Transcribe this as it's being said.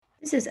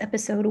This is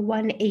episode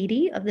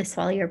 180 of the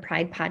Swallow Your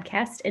Pride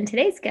podcast, and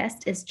today's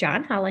guest is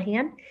John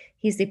Holohan.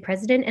 He's the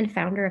president and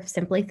founder of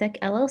Simply Thick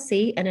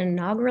LLC and an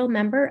inaugural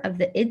member of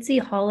the IDSI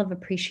Hall of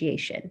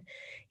Appreciation.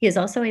 He is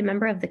also a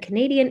member of the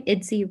Canadian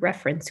IDSI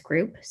Reference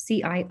Group,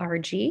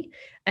 CIRG,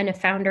 and a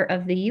founder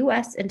of the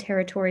U.S. and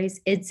Territories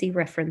IDSI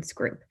Reference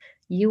Group,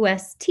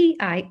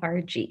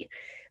 USTIRG.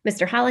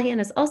 Mr. Holohan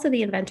is also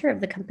the inventor of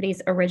the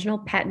company's original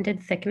patented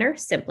thickener,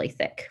 Simply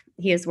Thick.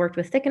 He has worked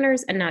with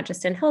thickeners and not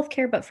just in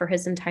healthcare, but for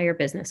his entire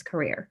business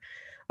career.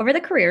 Over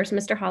the careers,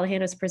 Mr.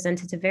 Holohan has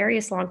presented to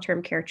various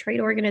long-term care trade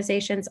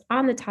organizations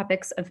on the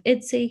topics of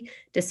IDSI,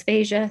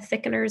 dysphagia,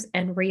 thickeners,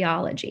 and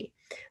rheology.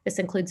 This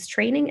includes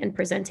training and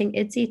presenting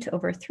IDSI to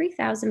over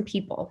 3,000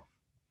 people.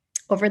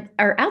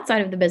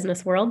 Outside of the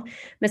business world,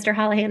 Mr.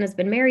 Holohan has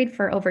been married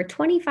for over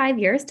 25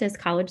 years to his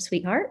college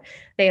sweetheart.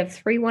 They have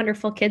 3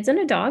 wonderful kids and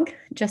a dog,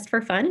 just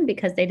for fun and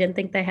because they didn't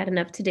think they had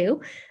enough to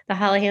do. The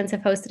Holohans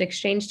have hosted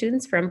exchange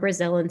students from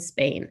Brazil and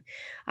Spain.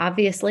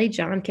 Obviously,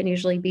 John can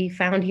usually be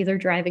found either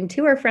driving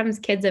to or from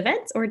kids'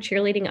 events or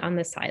cheerleading on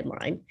the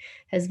sideline.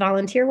 His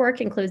volunteer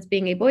work includes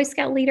being a Boy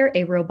Scout leader,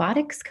 a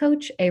robotics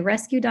coach, a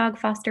rescue dog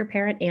foster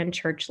parent, and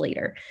church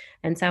leader.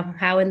 And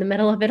somehow in the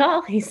middle of it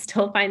all, he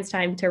still finds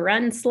time to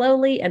run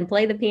slowly and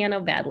play the piano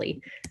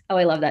badly. Oh,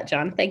 I love that,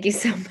 John. Thank you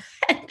so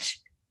much.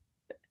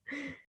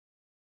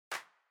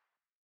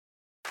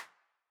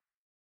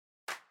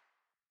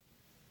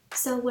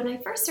 So when I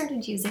first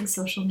started using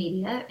social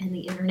media and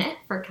the internet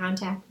for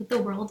contact with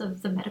the world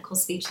of the medical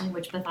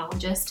speech-language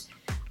pathologist,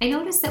 I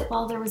noticed that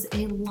while there was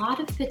a lot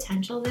of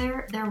potential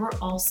there were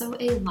also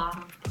a lot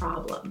of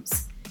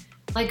problems.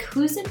 Like,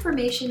 whose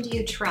information do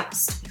you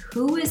trust?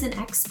 Who is an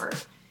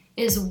expert?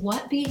 Is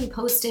what being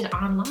posted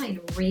online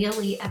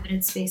really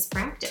evidence-based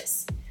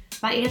practice?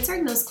 By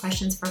answering those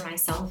questions for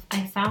myself,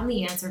 I found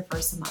the answer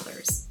for some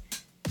others.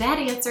 That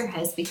answer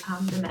has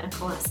become the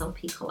Medical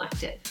SLP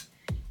Collective.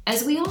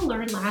 As we all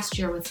learned last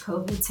year with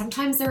COVID,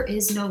 sometimes there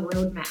is no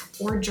roadmap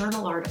or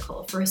journal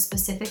article for a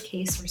specific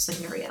case or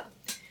scenario.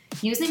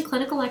 Using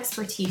clinical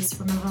expertise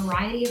from a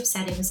variety of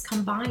settings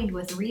combined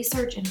with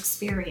research and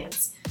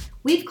experience,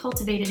 we've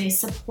cultivated a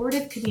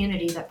supportive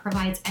community that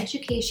provides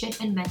education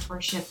and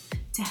mentorship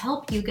to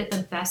help you get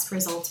the best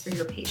results for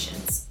your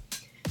patients.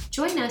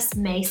 Join us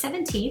May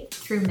 17th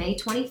through May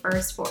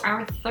 21st for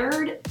our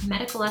 3rd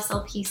Medical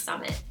SLP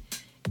Summit.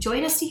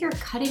 Join us to hear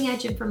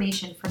cutting-edge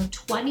information from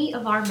 20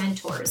 of our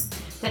mentors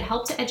that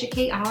help to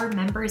educate our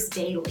members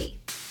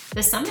daily.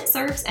 The summit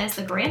serves as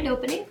the grand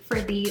opening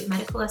for the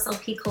Medical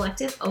SLP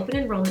Collective open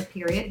enrollment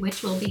period,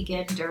 which will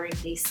begin during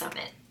the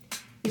summit.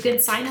 You can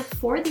sign up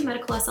for the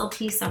Medical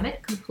SLP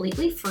Summit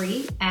completely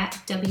free at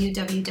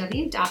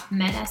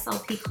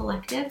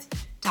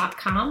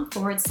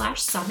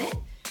www.medslpcollective.com/summit.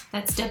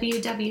 That's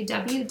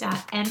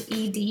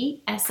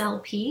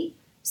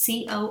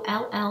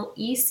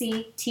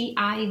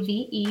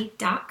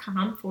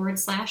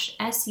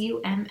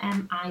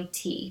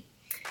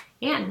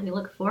And we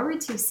look forward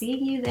to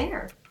seeing you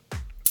there.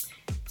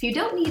 If you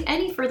don't need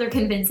any further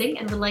convincing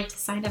and would like to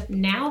sign up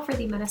now for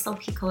the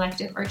MedSLP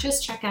Collective or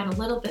just check out a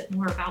little bit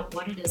more about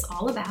what it is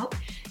all about,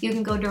 you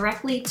can go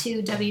directly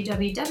to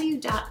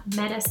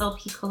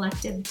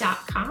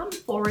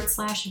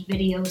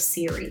www.medslpcollective.com/video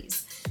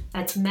series.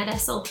 That's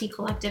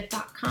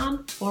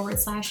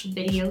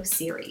medslpcollective.com/video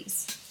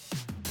series.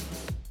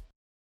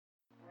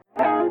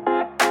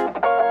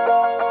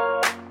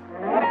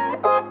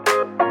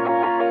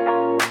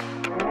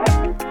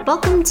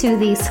 Welcome to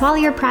the Swallow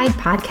Your Pride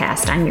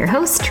podcast. I'm your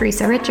host,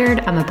 Teresa Richard.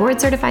 I'm a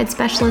board-certified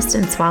specialist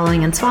in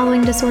swallowing and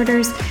swallowing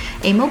disorders,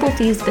 a mobile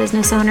fees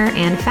business owner,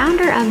 and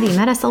founder of the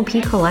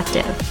MedSLP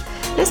Collective.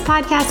 This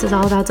podcast is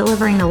all about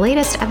delivering the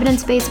latest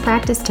evidence-based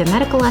practice to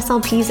medical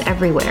SLPs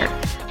everywhere.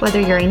 Whether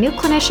you're a new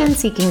clinician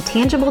seeking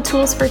tangible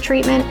tools for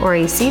treatment or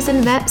a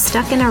seasoned vet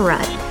stuck in a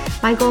rut,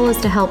 my goal is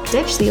to help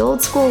ditch the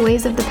old school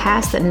ways of the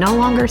past that no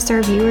longer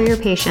serve you or your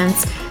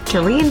patients,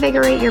 to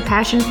reinvigorate your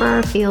passion for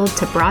our field,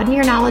 to broaden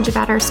your knowledge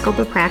about our scope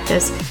of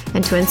practice,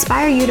 and to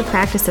inspire you to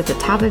practice at the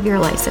top of your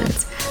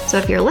license. So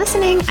if you're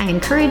listening, I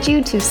encourage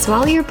you to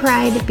swallow your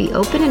pride, be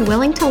open and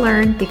willing to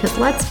learn, because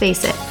let's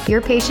face it,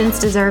 your patients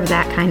deserve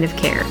that kind of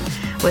care.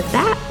 With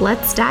that,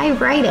 let's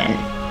dive right in.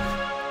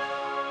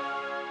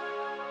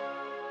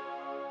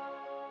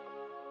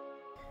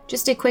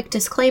 Just a quick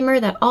disclaimer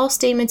that all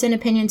statements and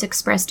opinions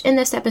expressed in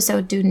this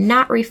episode do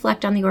not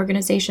reflect on the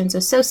organizations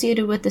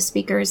associated with the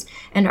speakers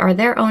and are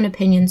their own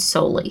opinions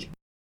solely.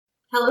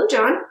 Hello,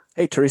 John.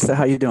 Hey, Teresa,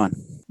 how you doing?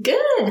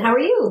 Good. How are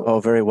you?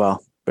 Oh, very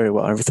well. Very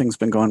well. Everything's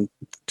been going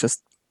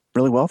just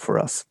really well for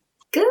us.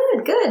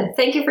 Good, good.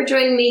 Thank you for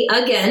joining me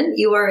again.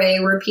 You are a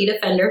repeat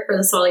offender for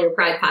the Swallow Your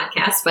Pride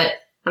podcast, but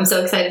I'm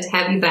so excited to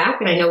have you back,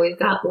 and I know we've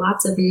got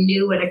lots of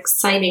new and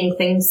exciting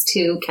things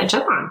to catch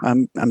up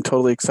on. I'm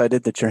totally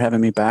excited that you're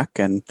having me back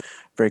and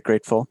very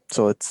grateful.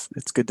 So it's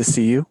good to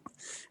see you,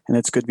 and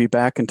it's good to be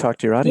back and talk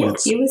to your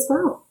audience. Yeah, you as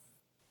well.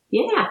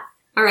 Yeah.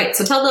 All right.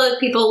 So tell the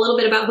people a little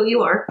bit about who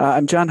you are.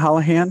 I'm John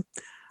Holohan.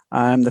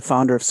 I'm the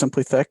founder of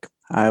Simply Thick.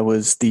 I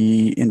was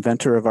the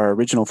inventor of our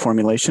original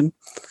formulation.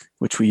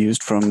 which we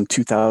used from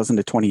 2000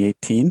 to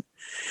 2018.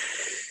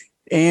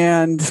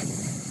 And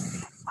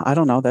I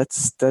don't know,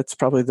 that's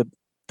probably the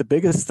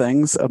biggest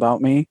things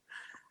about me.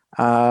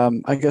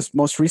 I guess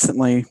most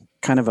recently,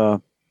 kind of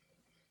a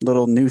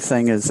little new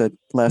thing is that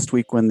last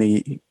week when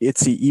the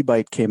Itsy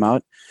e-bite came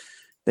out,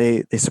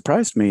 they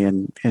surprised me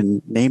and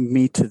named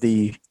me to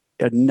the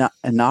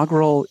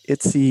inaugural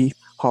Itsy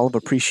Hall of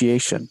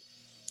Appreciation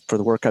for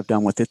the work I've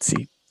done with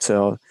Itsy.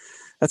 So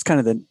that's kind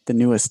of the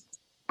newest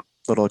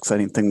little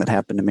exciting thing that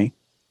happened to me.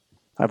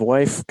 I have a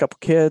wife, a couple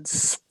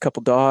kids, a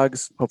couple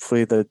dogs.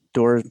 Hopefully the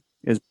door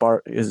is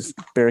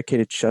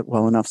barricaded shut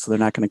well enough so they're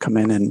not going to come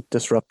in and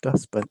disrupt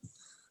us. But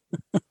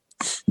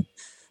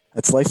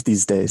that's life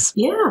these days.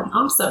 Yeah,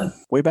 awesome.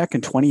 Way back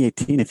in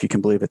 2018, if you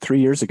can believe it, 3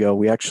 years ago,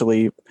 we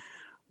actually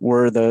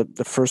were the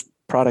first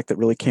product that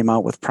really came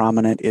out with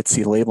prominent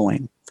Itsy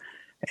labeling.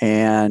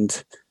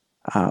 And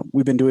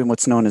we've been doing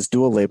what's known as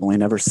dual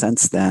labeling ever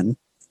since then.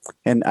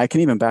 And I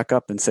can even back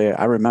up and say,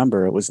 I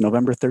remember it was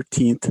November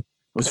 13th. It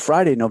was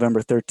Friday,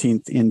 November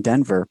 13th in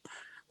Denver,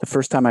 the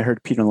first time I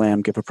heard Peter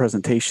Lamb give a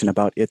presentation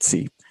about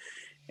Itsy.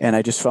 And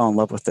I just fell in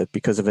love with it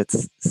because of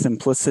its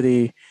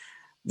simplicity,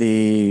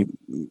 the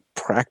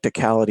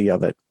practicality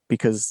of it.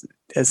 Because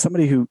as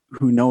somebody who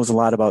knows a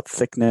lot about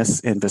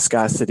thickness and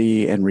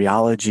viscosity and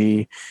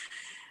rheology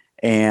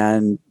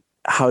and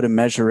how to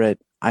measure it,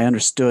 I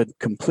understood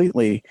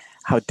completely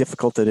how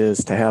difficult it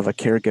is to have a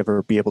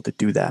caregiver be able to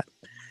do that.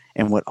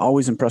 And what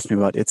always impressed me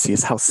about Itsy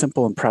is how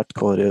simple and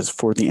practical it is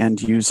for the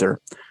end user,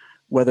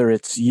 whether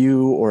it's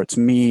you or it's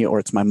me or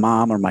it's my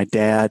mom or my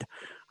dad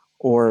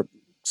or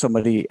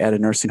somebody at a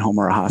nursing home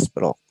or a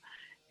hospital.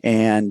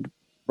 And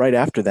right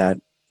after that,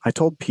 I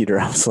told Peter,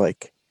 I was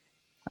like,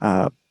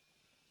 tell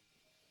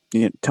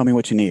me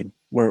what you need.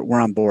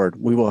 We're on board.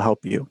 We will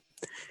help you.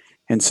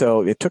 And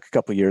so it took a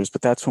couple of years,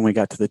 but that's when we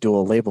got to the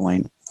dual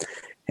labeling.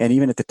 And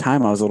even at the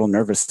time, I was a little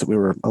nervous that we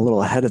were a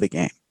little ahead of the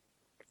game.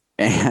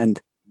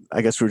 And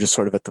I guess we were just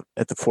sort of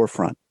at the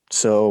forefront.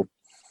 So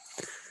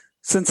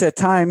since that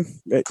time,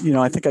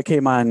 I think I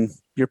came on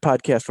your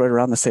podcast right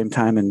around the same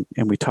time, and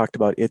we talked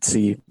about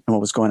Itsy and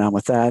what was going on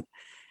with that.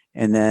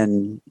 And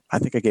then I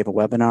think I gave a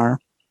webinar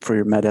for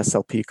your Med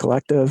SLP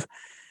collective.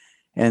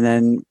 And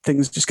then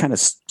things just kind of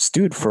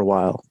stewed for a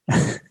while.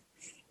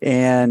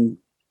 And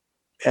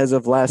as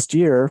of last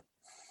year,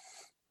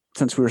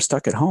 since we were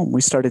stuck at home,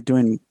 we started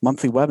doing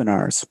monthly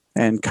webinars.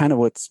 And kind of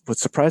what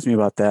surprised me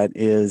about that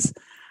is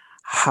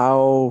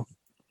how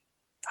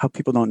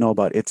people don't know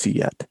about Itsy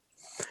yet.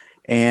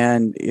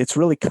 And it's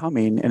really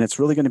coming, and it's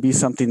really going to be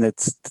something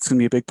that's going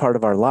to be a big part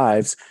of our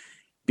lives,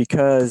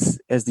 because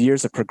as the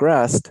years have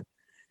progressed,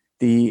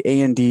 the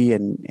A&D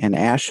and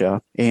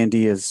ASHA,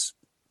 A&D is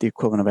the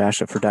equivalent of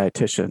ASHA for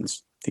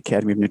dietitians, the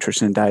Academy of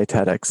Nutrition and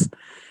Dietetics.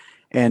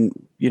 And,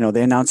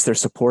 they announced their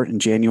support in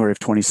January of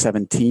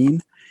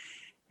 2017.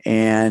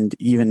 And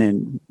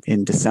even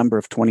in December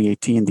of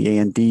 2018, the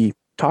A&D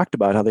talked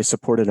about how they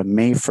supported a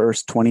May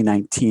 1st,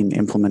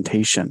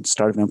 2019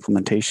 start of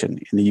implementation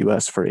in the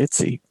US for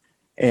Itsy.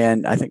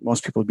 And I think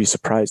most people would be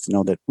surprised to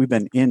know that we've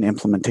been in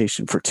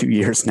implementation for 2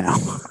 years now.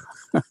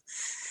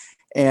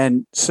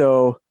 And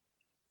so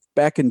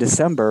back in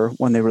December,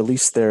 when they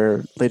released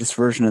their latest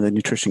version of the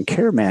Nutrition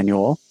Care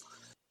Manual,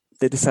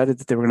 they decided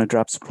that they were going to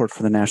drop support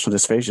for the National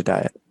Dysphagia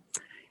Diet.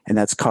 And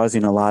that's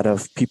causing a lot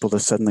of people to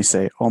suddenly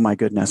say, oh my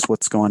goodness,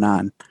 what's going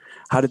on?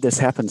 How did this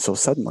happen so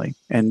suddenly?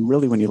 And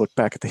really, when you look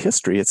back at the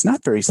history, it's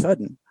not very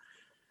sudden.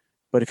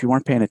 But if you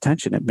weren't paying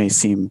attention, it may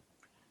seem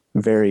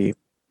very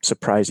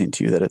surprising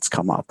to you that it's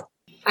come up.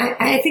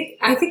 I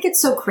think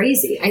it's so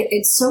crazy.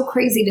 It's so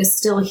crazy to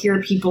still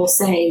hear people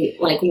say,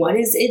 like, what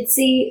is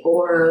Itsy?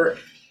 Or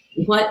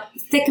what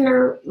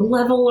thickener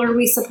level are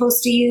we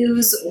supposed to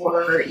use?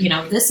 Or,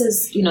 this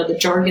is, the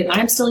jargon that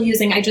I'm still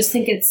using. I just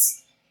think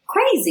it's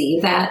crazy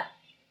that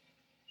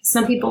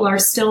some people are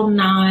still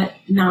not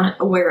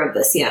aware of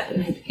this yet.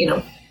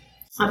 And,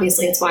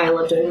 obviously it's why I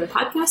love doing the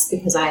podcast,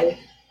 because I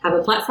have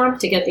a platform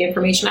to get the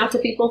information out to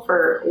people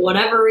for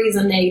whatever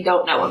reason they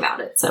don't know about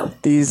it. So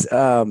these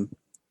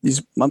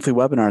monthly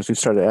webinars, we've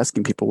started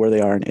asking people where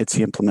they are in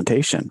Itsy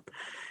implementation.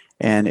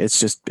 And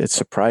it's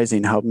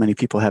surprising how many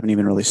people haven't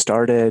even really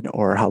started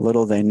or how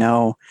little they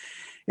know.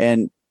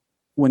 And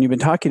when you've been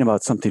talking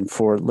about something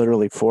for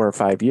literally 4 or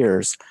 5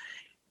 years,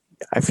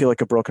 I feel like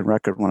a broken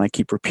record when I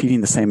keep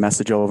repeating the same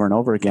message over and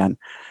over again.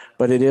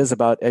 But it is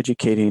about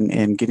educating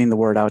and getting the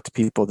word out to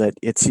people that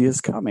Itsy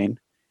is coming.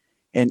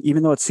 And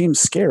even though it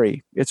seems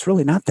scary, it's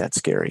really not that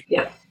scary.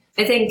 Yeah.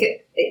 I think,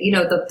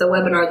 the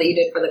webinar that you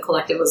did for the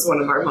collective was one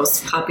of our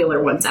most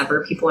popular ones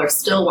ever. People are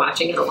still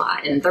watching it a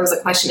lot. And there was a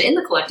question in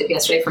the collective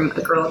yesterday from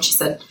a girl, and she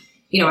said,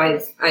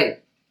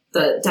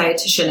 the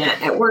dietitian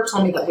at work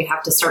told me that we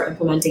have to start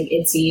implementing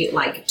Itsy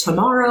like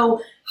tomorrow.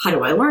 How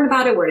do I learn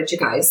about it? Where did you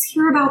guys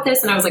hear about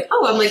this? And I was like,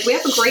 we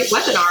have a great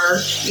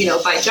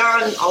webinar, by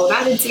John, all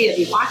about Itsy. Have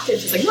you watched it?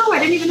 She's like, no, I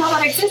didn't even know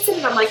that existed.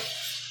 And I'm like,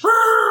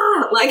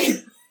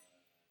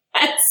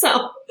 and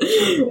so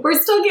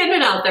we're still getting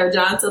it out there,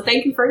 John. So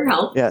thank you for your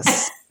help.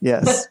 Yes.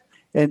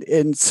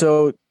 And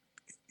so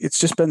it's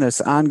just been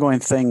this ongoing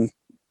thing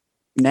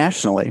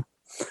nationally.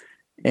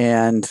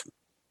 And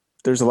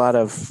there's a lot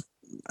of,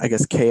 I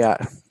guess,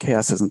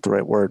 chaos isn't the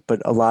right word,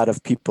 but a lot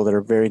of people that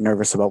are very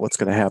nervous about what's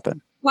going to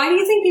happen. Why do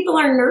you think people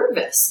are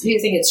nervous? Do you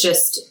think it's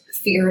just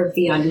fear of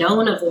the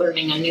unknown, of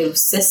learning a new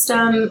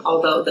system,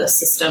 although the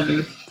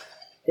system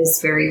is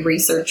very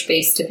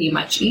research-based to be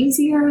much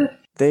easier?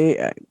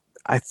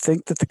 I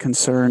think that the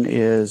concern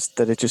is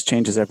that it just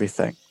changes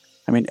everything.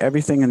 I mean,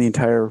 everything in the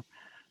entire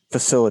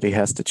facility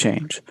has to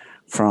change,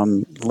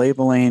 from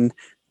labeling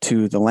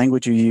to the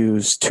language you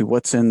use to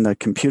what's in the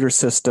computer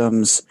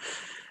systems.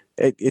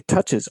 It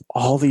touches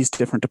all these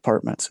different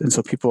departments. And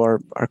so people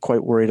are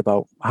quite worried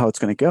about how it's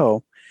going to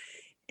go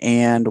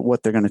and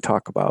what they're going to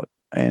talk about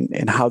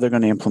and how they're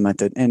going to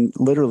implement it. And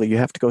literally, you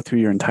have to go through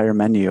your entire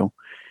menu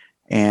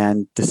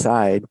and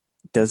decide,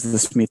 does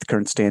this meet the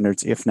current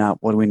standards? If not,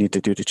 what do we need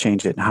to do to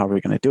change it, and how are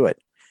we going to do it?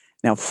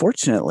 Now,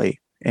 fortunately,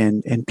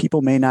 and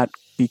people may not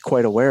be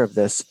quite aware of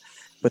this,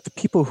 but the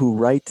people who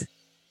write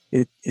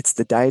it's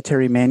the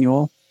dietary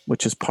manual,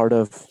 which is part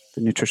of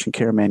the nutrition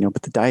care manual,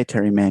 but the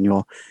dietary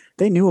manual,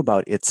 they knew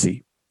about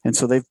IDDSI. And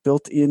so they've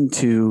built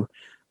into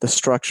the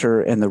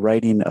structure and the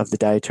writing of the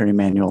dietary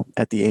manual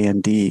at the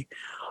A&D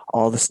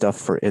all the stuff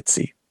for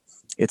IDDSI.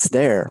 It's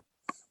there.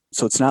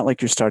 So it's not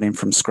like you're starting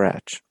from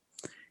scratch.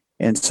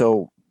 And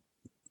so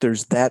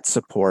there's that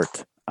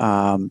support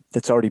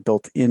that's already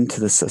built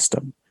into the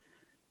system.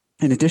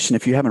 In addition,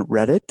 if you haven't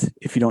read it,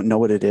 if you don't know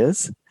what it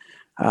is,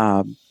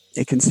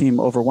 it can seem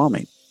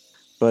overwhelming.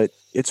 But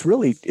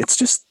it's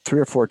just 3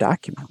 or 4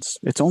 documents.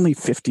 It's only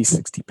 50,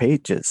 60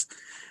 pages.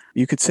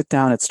 You could sit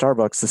down at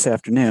Starbucks this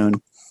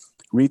afternoon,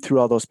 read through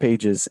all those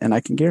pages, and I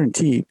can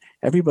guarantee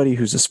everybody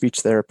who's a speech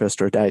therapist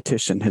or a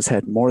dietitian has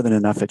had more than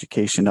enough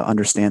education to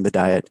understand the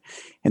diet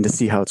and to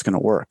see how it's going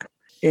to work.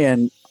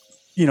 And,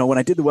 when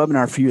I did the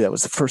webinar for you, that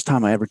was the first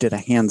time I ever did a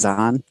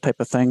hands-on type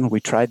of thing. We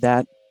tried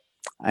that,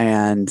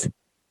 and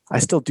I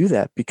still do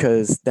that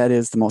because that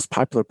is the most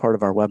popular part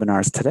of our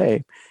webinars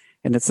today.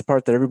 And it's the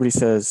part that everybody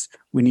says,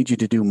 we need you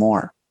to do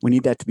more. We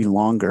need that to be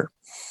longer.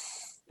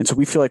 And so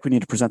we feel like we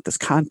need to present this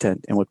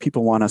content. And what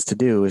people want us to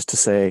do is to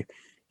say,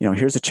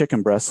 here's a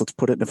chicken breast. Let's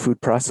put it in a food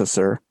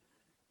processor,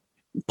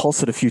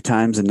 pulse it a few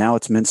times, and now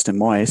it's minced and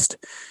moist.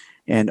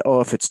 And,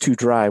 if it's too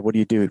dry, what do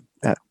you do?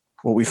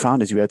 What we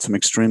found is you add some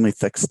extremely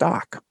thick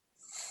stock.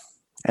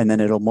 And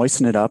then it'll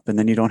moisten it up, and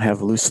then you don't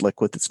have loose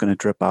liquid that's going to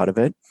drip out of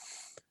it.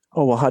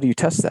 Oh, well, how do you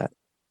test that?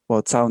 Well,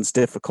 it sounds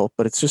difficult,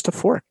 but it's just a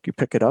fork. You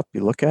pick it up,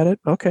 you look at it.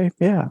 Okay,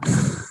 yeah.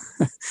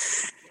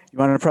 You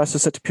want to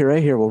process it to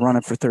puree? Here, we'll run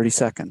it for 30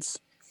 seconds.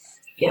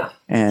 Yeah.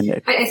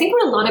 And I think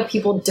what a lot of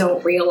people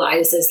don't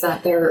realize is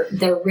that there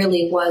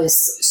really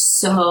was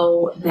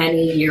so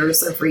many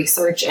years of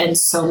research and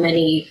so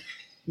many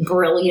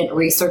brilliant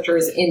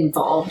researchers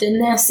involved in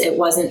this. It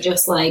wasn't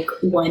just like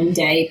one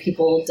day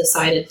people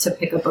decided to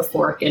pick up a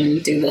fork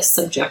and do this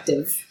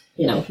subjective,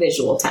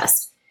 visual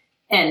test.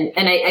 And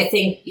I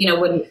think,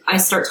 when I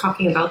start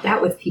talking about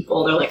that with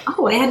people, they're like,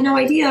 oh, I had no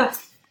idea,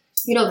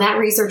 that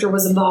researcher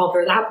was involved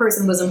or that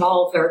person was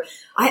involved, or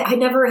I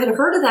never had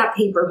heard of that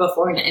paper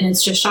before. And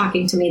it's just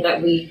shocking to me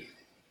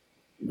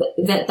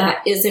that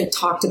that isn't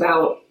talked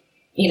about,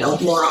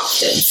 more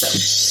often.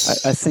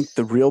 So I think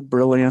the real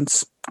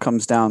brilliance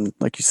comes down,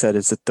 like you said,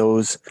 is that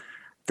those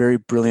very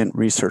brilliant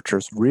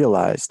researchers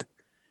realized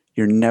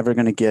you're never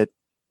going to get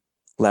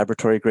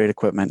laboratory grade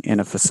equipment in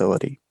a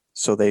facility.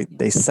 So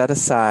they set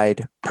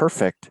aside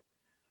perfect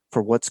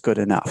for what's good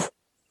enough.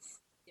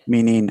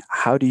 Meaning,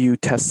 how do you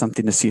test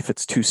something to see if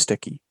it's too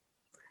sticky?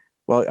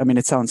 Well, I mean,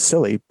 it sounds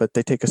silly, but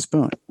they take a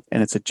spoon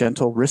and it's a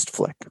gentle wrist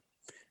flick.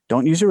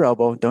 Don't use your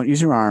elbow, don't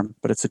use your arm,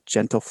 but it's a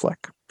gentle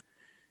flick.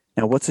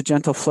 Now, what's a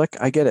gentle flick?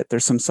 I get it.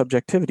 There's some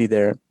subjectivity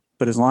there,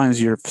 but as long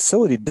as your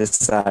facility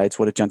decides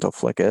what a gentle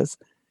flick is,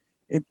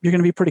 you're going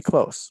to be pretty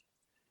close.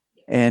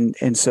 And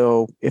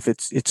so if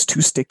it's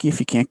too sticky,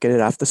 if you can't get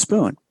it off the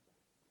spoon,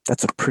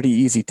 that's a pretty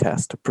easy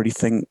test,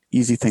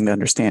 easy thing to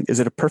understand. Is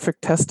it a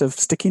perfect test of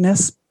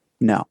stickiness?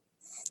 No,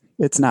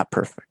 it's not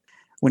perfect.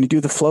 When you do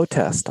the flow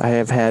test, I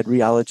have had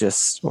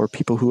rheologists or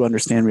people who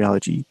understand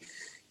rheology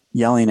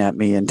yelling at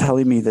me and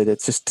telling me that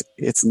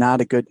it's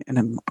not a good,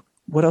 and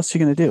what else are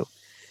you going to do?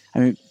 I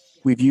mean,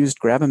 we've used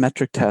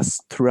gravimetric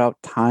tests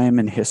throughout time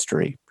and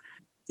history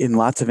in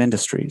lots of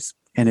industries,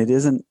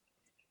 and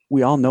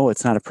we all know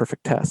it's not a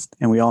perfect test,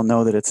 and we all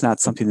know that it's not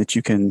something that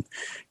you can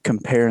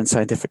compare in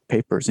scientific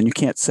papers. And you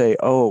can't say,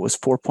 oh, it was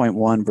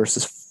 4.1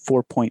 versus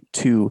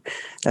 4.2.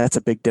 That's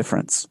a big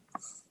difference.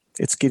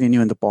 It's getting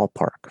you in the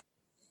ballpark,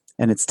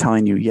 and it's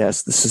telling you,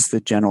 yes, this is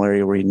the general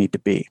area where you need to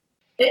be.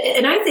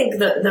 And I think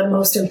the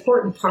most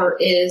important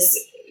part is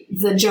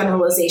the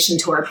generalization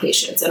to our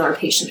patients and our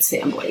patients'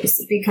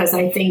 families, because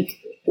I think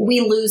we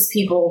lose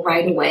people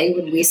right away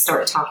when we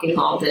start talking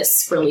all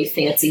this really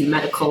fancy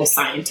medical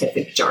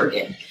scientific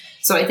jargon.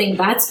 So I think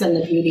that's been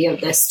the beauty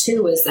of this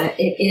too, is that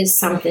it is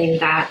something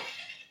that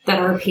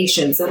our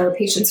patients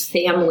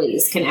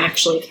families can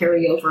actually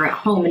carry over at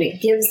home. And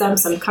it gives them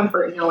some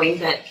comfort knowing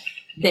that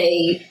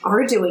they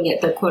are doing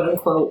it the quote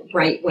unquote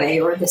right way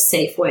or the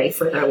safe way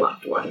for their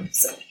loved one.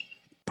 So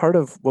part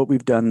of what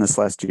we've done this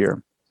last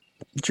year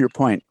to your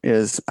point,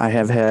 is I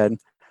have had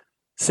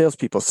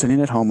salespeople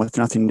sitting at home with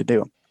nothing to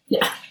do.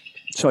 Yeah.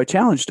 So I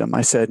challenged them.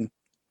 I said,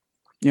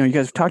 you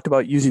guys have talked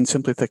about using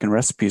Simply Thicken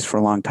recipes for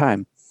a long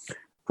time.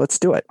 Let's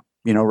do it.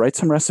 Write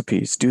some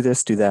recipes, do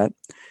this, do that.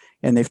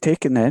 And they've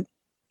taken it.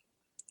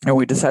 And what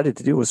we decided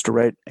to do was to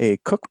write a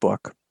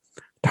cookbook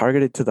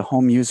targeted to the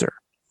home user.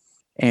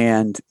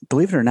 And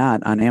believe it or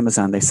not, on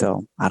Amazon, they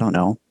sell, I don't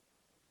know,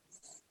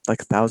 like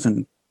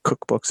 1,000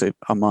 cookbooks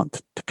a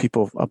month to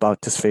people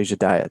about dysphagia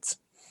diets.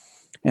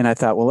 And I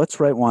thought, well, let's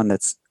write one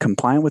that's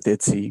compliant with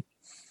IDSE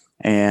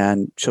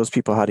and shows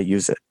people how to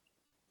use it.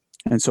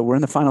 And so we're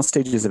in the final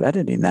stages of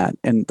editing that.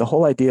 And the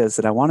whole idea is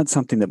that I wanted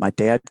something that my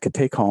dad could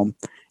take home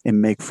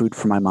and make food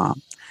for my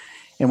mom.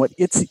 And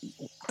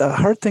the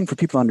hard thing for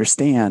people to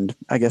understand,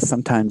 I guess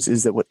sometimes,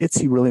 is that what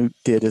IDSE really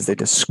did is they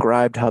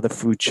described how the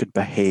food should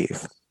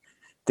behave.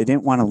 They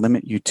didn't want to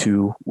limit you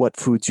to what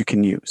foods you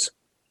can use,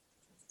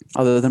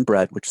 other than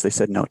bread, which they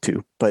said no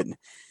to. But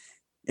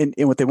and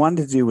what they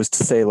wanted to do was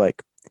to say,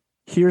 like,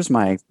 here's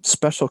my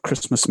special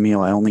Christmas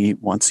meal I only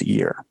eat once a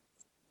year.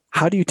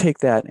 How do you take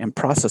that and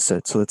process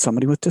it so that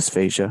somebody with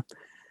dysphagia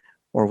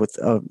or with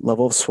a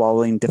level of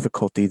swallowing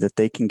difficulty, that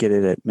they can get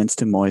it at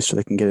minced and moist, or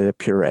they can get it at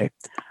puree?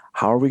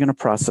 How are we going to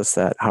process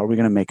that? How are we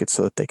going to make it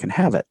so that they can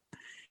have it?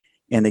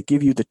 And they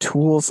give you the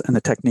tools and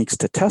the techniques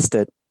to test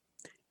it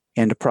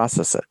and to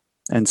process it.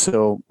 And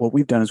so what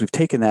we've done is we've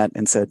taken that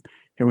and said,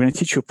 here, we're going to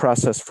teach you a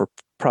process for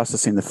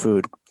processing the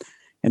food.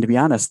 And to be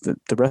honest,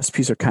 the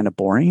recipes are kind of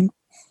boring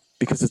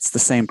because it's the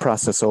same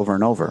process over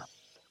and over.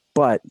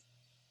 But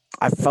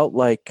I felt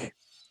like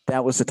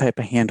that was the type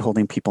of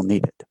hand-holding people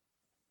needed.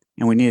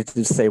 And we needed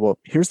to say, well,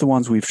 here's the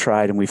ones we've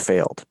tried and we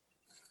failed.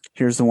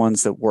 Here's the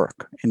ones that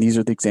work. And these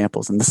are the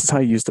examples. And this is how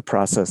you use the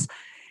process.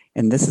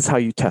 And this is how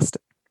you test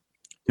it.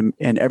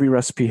 And every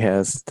recipe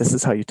has, this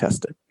is how you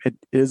test it. It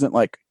isn't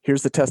like,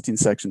 here's the testing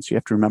section, so you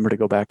have to remember to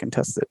go back and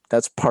test it.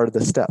 That's part of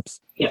the steps.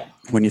 Yeah.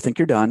 When you think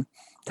you're done,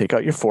 take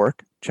out your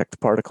fork, check the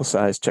particle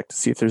size, check to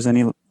see if there's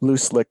any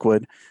loose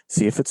liquid,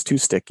 see if it's too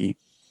sticky.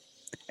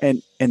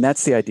 And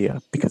that's the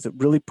idea, because it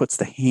really puts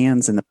the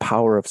hands in the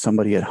power of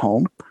somebody at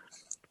home,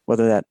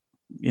 whether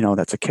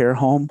that's a care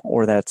home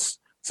or that's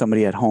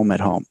somebody at home.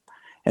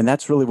 And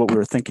that's really what we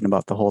were thinking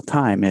about the whole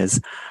time,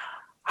 is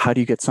how do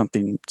you get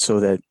something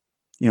so that,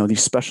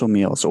 these special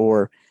meals,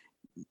 or,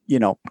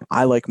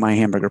 I like my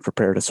hamburger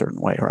prepared a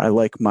certain way, or I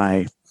like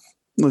my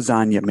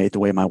lasagna made the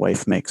way my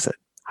wife makes it.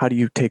 How do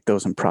you take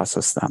those and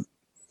process them?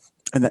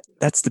 And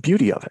that's the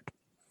beauty of it.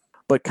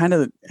 But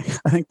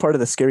I think part of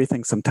the scary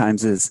thing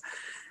sometimes is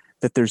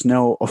that there's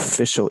no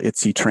official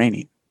IDSE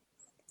training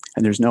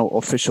and there's no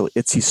official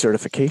IDSE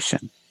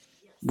certification.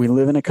 We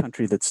live in a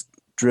country that's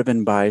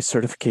driven by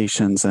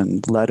certifications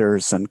and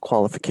letters and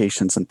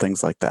qualifications and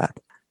things like that.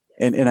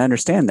 And I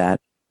understand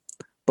that.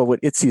 But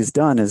what IDSE has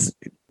done is,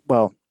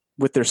 well,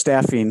 with their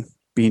staffing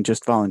being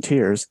just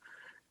volunteers,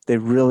 they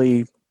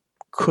really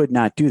could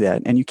not do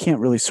that. And you can't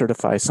really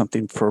certify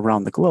something for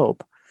around the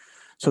globe.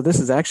 So this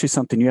is actually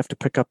something you have to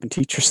pick up and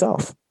teach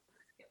yourself.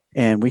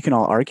 And we can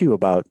all argue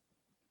about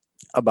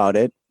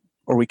it,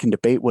 or we can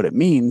debate what it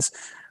means.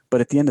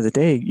 But at the end of the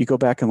day, you go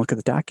back and look at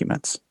the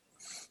documents.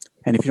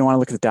 And if you don't want to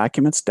look at the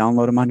documents,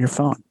 download them on your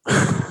phone.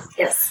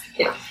 Yes.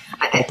 Yeah.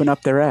 Open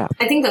up their app.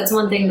 I think that's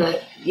one thing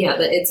that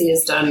IDSE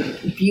has done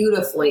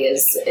beautifully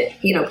is,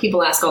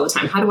 people ask all the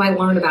time, how do I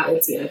learn about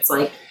IDSE? And it's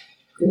like,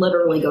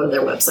 literally go to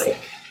their website.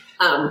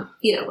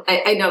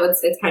 I know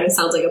it kind of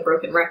sounds like a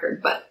broken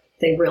record, but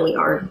they really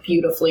are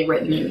beautifully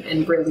written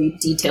and really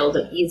detailed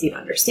and easy to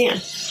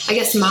understand. I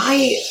guess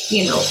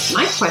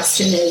my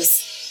question is,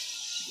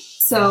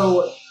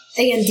 so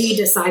A&D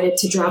decided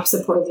to drop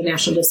support of the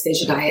National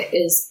Dysphagia Diet.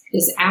 Is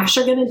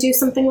ASHA going to do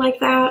something like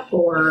that?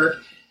 Or,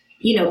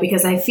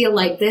 because I feel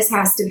like this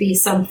has to be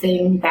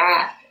something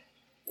that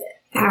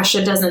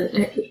ASHA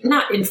doesn't,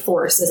 not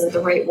enforce isn't the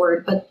right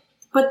word, but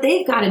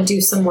they've got to do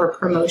some more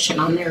promotion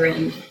on their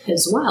end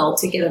as well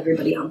to get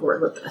everybody on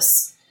board with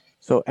this.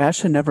 So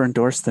ASHA never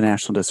endorsed the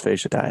National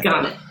Dysphagia Diet.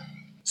 Got it.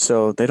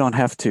 So they don't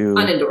have to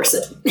unendorse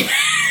it.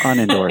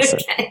 Unendorse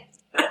Okay.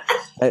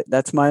 it.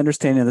 That's my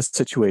understanding of the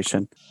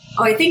situation.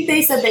 Oh, I think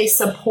they said they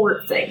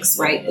support things,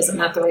 right? Isn't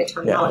that the right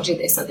terminology? Yeah.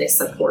 They said they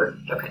support.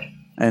 Okay.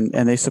 And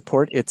they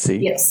support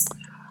IDSE. Yes.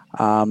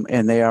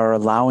 And they are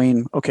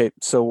allowing,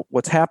 so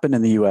what's happened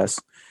in the U.S.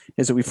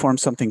 is that we formed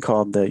something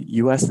called the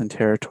U.S. and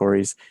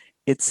Territories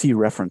IDSE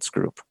Reference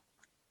Group.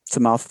 It's a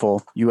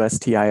mouthful,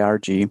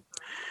 USTIRG.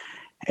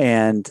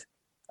 And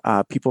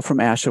people from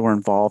ASHA were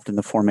involved in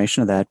the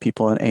formation of that,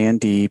 people at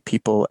A&D,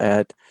 people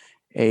at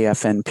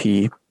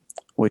AFNP,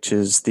 which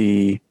is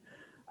the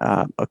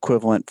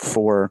equivalent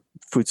for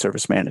food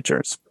service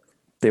managers.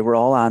 They were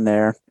all on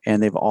there,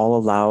 and they've all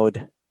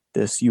allowed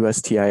this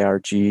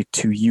USTIRG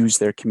to use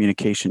their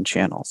communication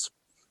channels.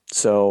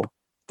 So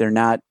they're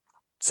not,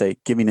 say,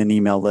 giving an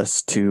email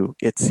list to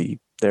IDSE.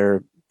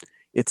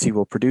 IDSE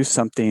will produce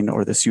something,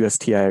 or this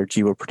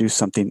USTIRG will produce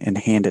something and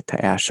hand it to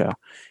ASHA.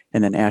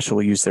 And then ASHA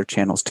will use their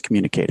channels to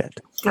communicate it.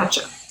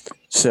 Gotcha.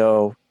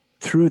 So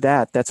through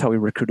that's how we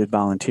recruited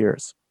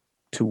volunteers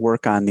to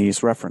work on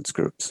these reference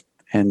groups.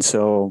 And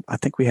so I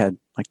think we had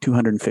like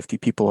 250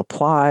 people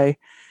apply,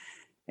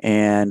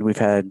 and we've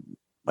had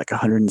like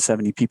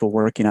 170 people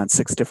working on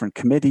 6 different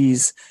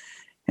committees.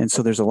 And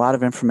so there's a lot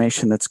of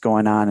information that's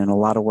going on and a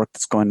lot of work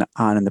that's going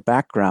on in the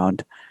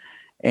background.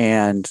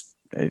 And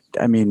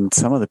I mean,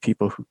 some of the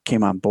people who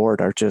came on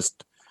board are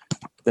just,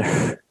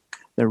 they're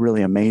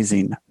really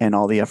amazing, and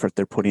all the effort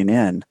they're putting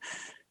in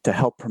to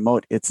help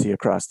promote ITSE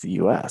across the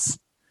U.S.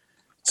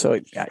 So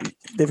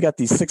they've got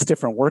these 6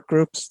 different work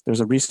groups. There's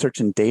a research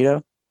and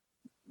data,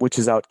 which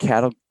is out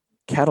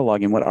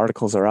cataloging what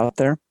articles are out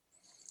there.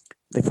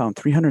 They found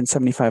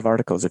 375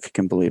 articles, if you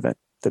can believe it,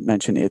 that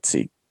mention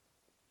ITSE.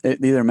 They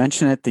either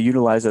mention it, they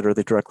utilize it, or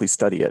they directly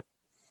study it.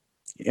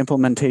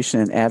 Implementation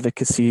and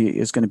Advocacy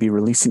is going to be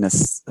releasing a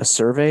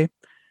survey.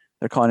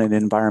 They're calling it an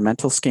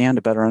environmental scan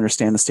to better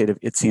understand the state of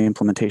ITSE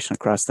implementation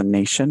across the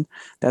nation.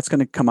 That's going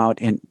to come out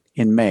in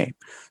May.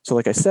 So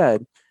like I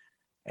said,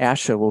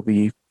 ASHA will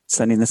be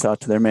sending this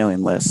out to their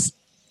mailing lists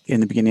in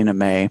the beginning of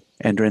May,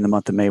 and during the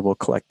month of May, we'll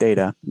collect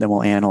data, then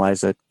we'll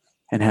analyze it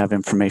and have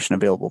information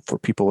available for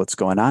people what's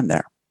going on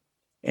there.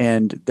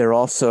 And they're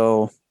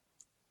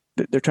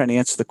trying to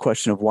answer the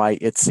question of why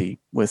ITSE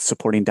with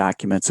supporting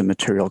documents and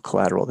material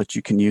collateral that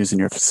you can use in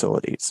your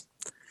facilities.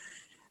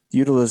 The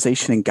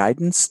utilization and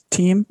guidance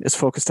team is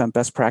focused on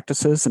best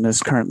practices and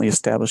is currently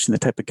establishing the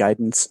type of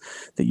guidance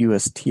that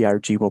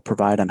USTRG will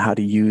provide on how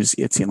to use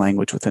ITSE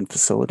language within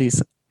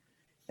facilities.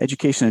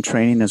 Education and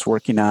training is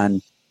working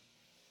on,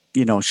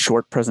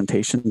 short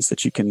presentations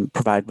that you can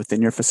provide within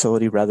your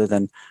facility rather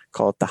than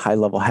call it the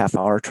high-level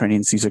half-hour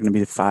trainings. These are going to be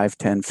the 5,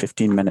 10,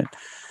 15-minute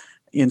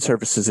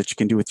in-services that you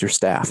can do with your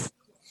staff.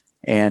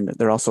 And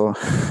they're also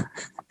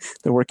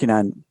they're working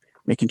on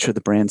making sure the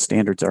brand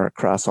standards are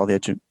across all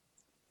the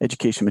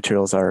education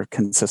materials are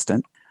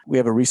consistent. We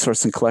have a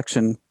resource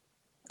collection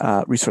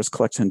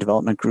and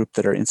development group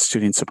that are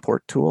instituting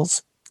support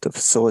tools to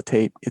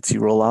facilitate ITSE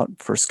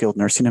rollout for skilled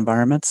nursing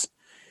environments.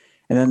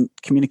 And then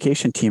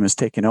communication team has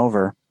taken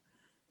over.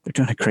 They're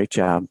doing a great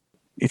job.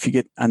 If you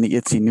get on the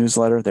ITSE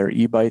newsletter, their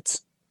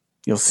e-bites,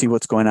 you'll see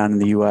what's going on in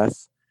the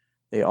U.S.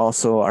 They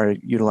also are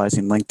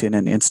utilizing LinkedIn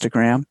and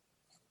Instagram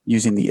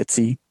using the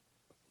ITSE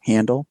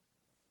handle,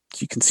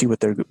 so you can see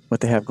what they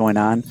have going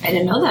on. I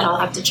didn't know that. I'll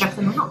have to check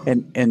them out.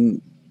 And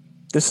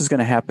this is going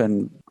to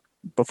happen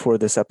before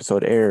this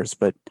episode airs,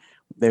 but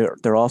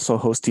they're also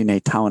hosting a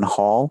town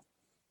hall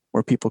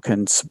where people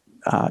can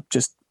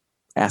just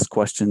ask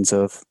questions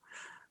of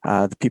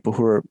the people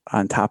who are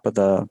on top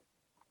of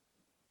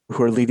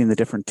who are leading the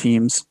different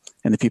teams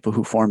and the people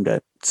who formed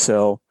it.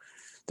 So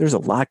there's a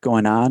lot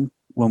going on.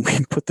 When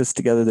we put this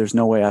together, there's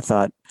no way I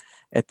thought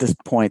at this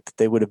point that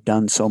they would have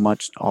done so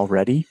much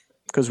already,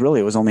 because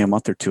really it was only a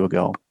month or 2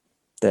 ago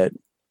that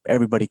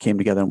everybody came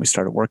together and we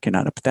started working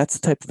on it. But that's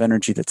the type of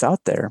energy that's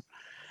out there.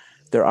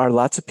 There are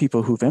lots of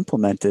people who've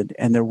implemented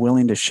and they're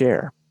willing to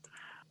share.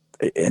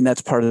 And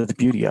that's part of the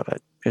beauty of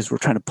it, is we're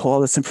trying to pull all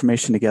this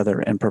information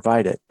together and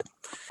provide it.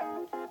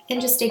 And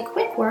just a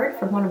quick word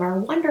from one of our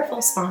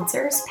wonderful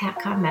sponsors,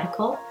 PATCOM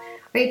Medical.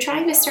 Are you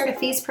trying to start a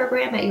fees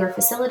program at your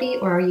facility,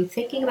 or are you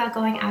thinking about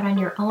going out on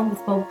your own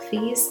with bulk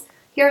fees?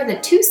 Here are the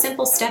 2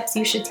 simple steps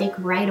you should take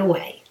right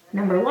away.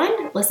 Number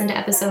 1, listen to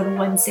episode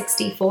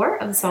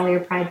 164 of the Swallow Your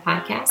Pride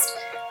podcast,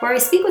 where I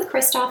speak with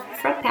Christoph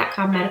from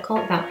PATCOM Medical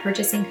about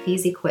purchasing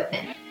fees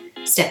equipment.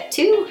 Step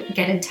 2,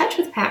 get in touch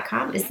with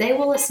PATCOM, as they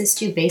will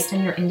assist you based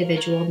on your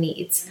individual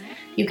needs.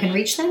 You can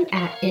reach them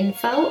at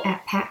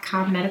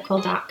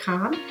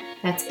info@patcommedical.com.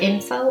 That's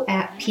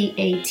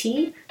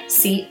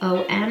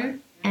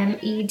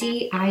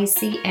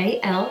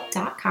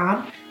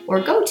info@patcommedical.com,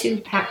 or go to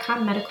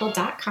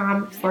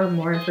patcommedical.com for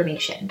more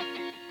information.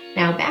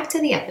 Now back to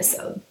the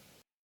episode.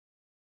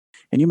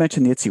 And you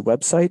mentioned the ITSE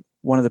website.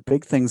 One of the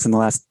big things in the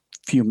last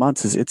few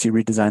months is ITSE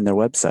redesigned their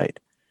website.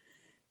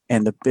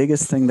 And the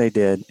biggest thing they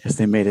did is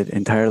they made it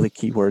entirely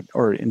keyword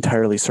or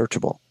entirely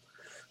searchable.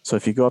 So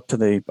if you go up to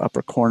the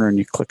upper corner and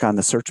you click on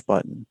the search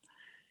button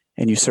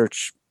and you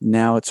search,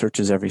 now it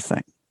searches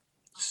everything.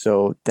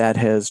 So that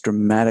has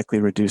dramatically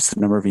reduced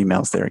the number of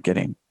emails they're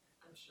getting,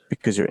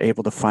 because you're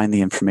able to find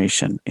the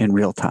information in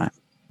real time.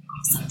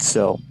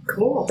 So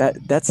cool.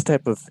 That's the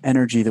type of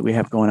energy that we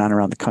have going on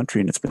around the country,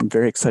 and it's been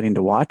very exciting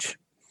to watch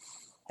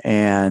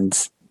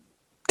and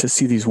to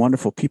see these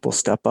wonderful people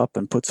step up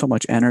and put so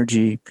much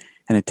energy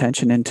and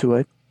attention into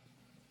it.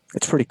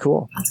 It's pretty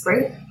cool. That's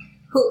great.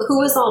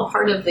 Who is all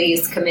part of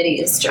these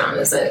committees, John?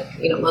 Is it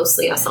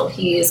mostly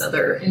SLPs,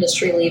 other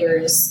industry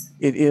leaders?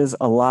 It is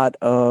a lot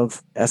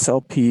of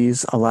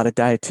SLPs, a lot of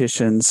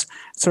dietitians.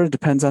 It sort of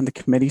depends on the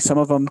committee. Some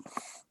of them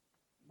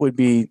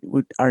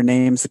are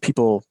names that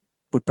people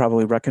would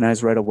probably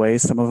recognize right away.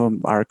 Some of them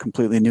are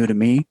completely new to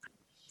me.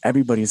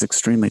 Everybody's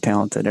extremely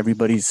talented.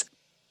 Everybody's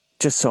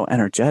just so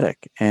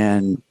energetic,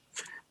 and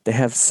they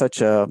have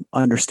such a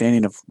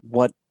understanding of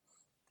what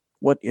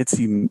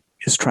ITSE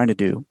is trying to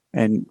do.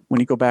 And when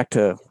you go back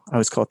to, I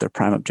always call it their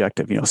prime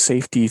objective,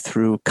 safety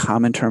through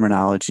common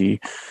terminology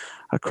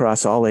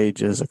across all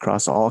ages,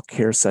 across all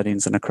care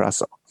settings, and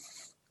across, I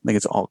think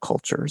it's all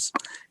cultures.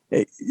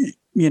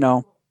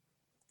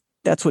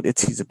 that's what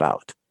ITSE's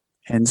about.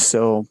 And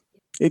so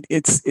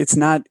it's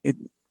not,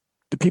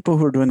 the people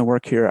who are doing the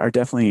work here are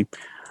definitely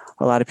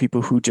a lot of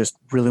people who just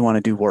really want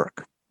to do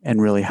work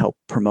and really help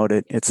promote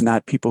it. It's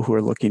not people who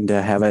are looking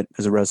to have it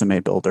as a resume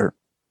builder.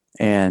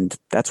 And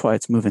that's why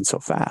it's moving so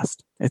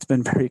fast. It's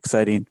been very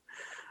exciting.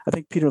 I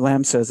think Peter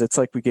Lamb says it's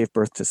like we gave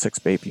birth to 6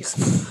 babies.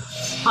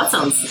 That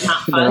sounds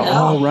not fun. They're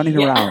all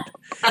running around.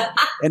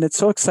 And it's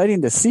so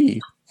exciting to see.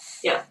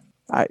 Yeah.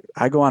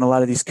 I go on a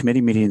lot of these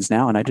committee meetings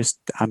now, and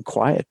I'm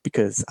quiet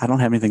because I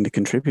don't have anything to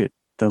contribute.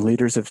 The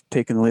leaders have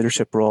taken the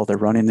leadership role. They're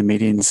running the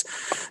meetings.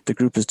 The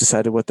group has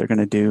decided what they're going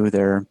to do.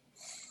 They're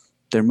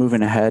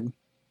moving ahead.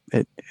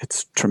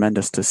 It's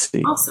tremendous to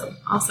see. Awesome.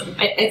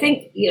 I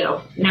think,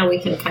 now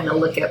we can kind of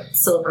look at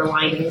silver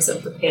linings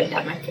of the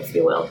pandemic, if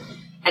you will.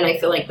 And I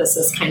feel like this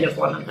is kind of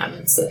one of them.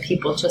 It's that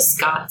people just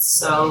got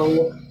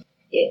so,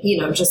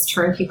 just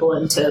turned people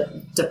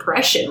into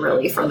depression,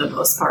 really, for the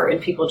most part.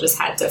 And people just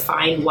had to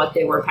find what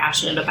they were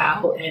passionate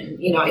about. And,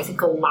 I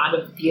think a lot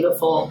of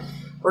beautiful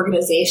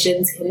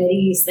organizations,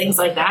 committees, things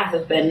like that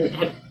have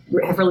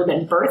really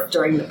been birthed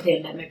during the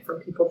pandemic from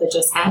people that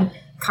just had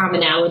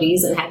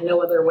commonalities and had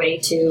no other way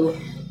to,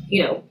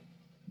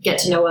 get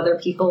to know other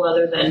people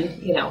other than,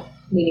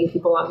 meeting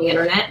people on the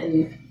internet.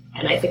 And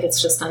I think it's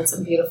just done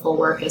some beautiful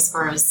work as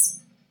far as,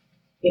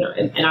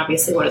 and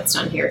obviously what it's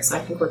done here. So I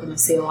think we're going to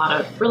see a lot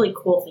of really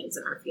cool things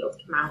in our field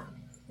come out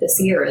this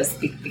year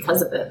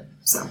because of it.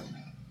 So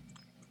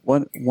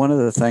one of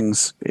the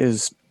things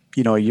is,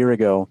 a year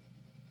ago,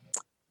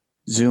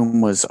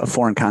 Zoom was a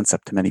foreign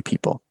concept to many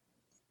people.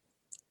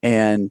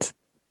 And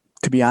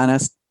to be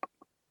honest,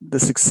 the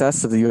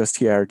success of the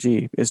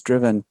USTIRG is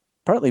driven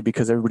partly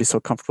because everybody's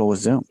so comfortable with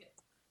Zoom.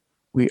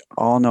 We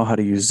all know how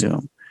to use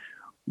Zoom.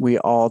 We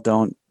all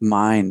don't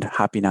mind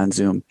hopping on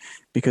Zoom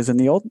because in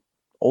the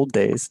old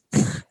days,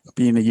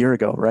 being a year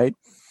ago, right?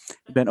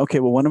 Then, okay,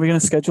 well, when are we going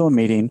to schedule a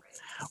meeting?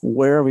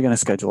 Where are we going to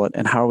schedule it?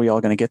 And how are we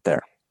all going to get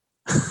there?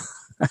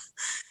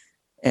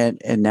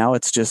 and now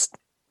it's just,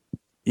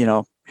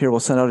 here, we'll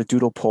send out a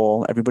doodle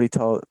poll. Everybody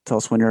tell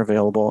us when you're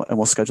available, and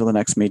we'll schedule the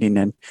next meeting,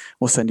 and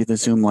we'll send you the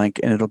Zoom link,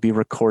 and it'll be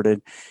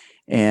recorded.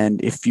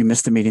 And if you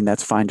missed the meeting,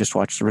 that's fine. Just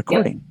watch the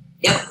recording.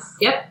 Yep.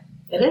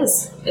 It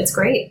is. It's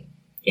great.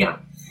 Yeah.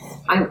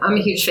 I'm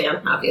a huge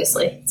fan,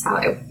 obviously. It's how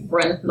I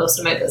run most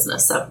of my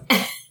business. So.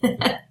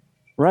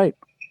 Right.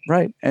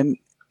 And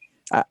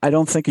I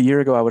don't think a year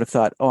ago I would have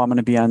thought, I'm going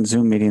to be on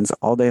Zoom meetings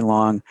all day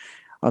long.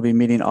 I'll be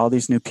meeting all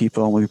these new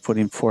people, and we'll be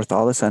putting forth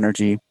all this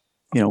energy.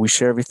 We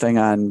share everything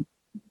on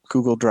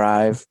Google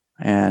Drive,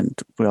 and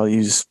we'll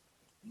use,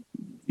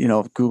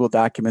 Google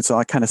Documents, all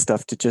that kind of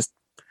stuff to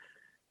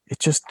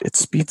it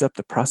speeds up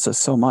the process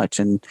so much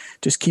and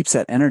just keeps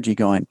that energy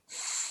going.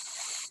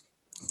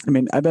 I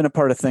mean, I've been a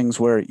part of things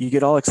where you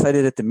get all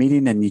excited at the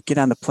meeting and you get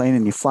on the plane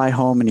and you fly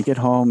home and you get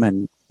home,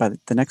 and by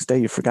the next day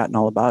you've forgotten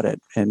all about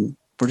it. And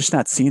we're just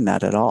not seeing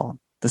that at all.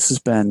 This has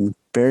been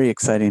very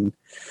exciting.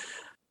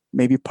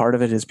 Maybe part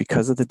of it is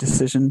because of the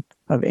decision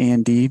of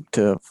A&D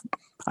to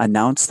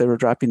announce they were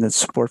dropping the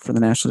support for the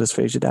National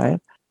Dysphagia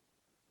Diet.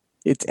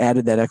 It's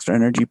added that extra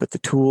energy, but the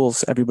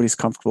tools everybody's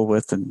comfortable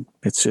with, and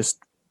it's just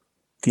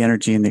the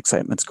energy and the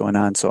excitement's going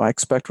on. So I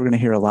expect we're going to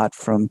hear a lot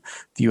from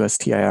the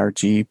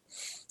USTIRG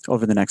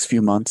over the next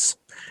few months.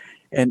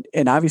 And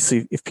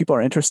obviously, if people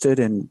are interested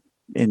in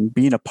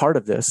being a part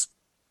of this,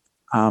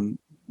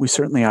 we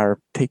certainly are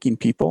taking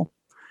people.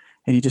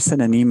 And you just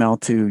send an email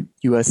to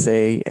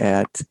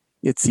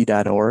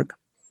usa@itsy.org,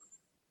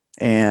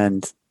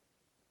 and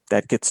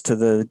that gets to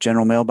the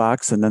general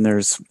mailbox. And then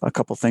there's a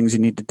couple things you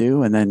need to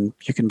do, and then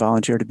you can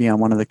volunteer to be on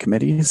one of the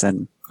committees.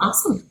 And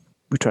awesome.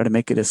 We try to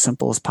make it as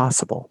simple as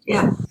possible.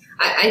 Yeah.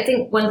 I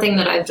think one thing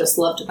that I've just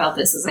loved about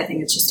this is I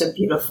think it's just a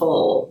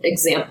beautiful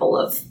example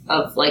of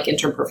like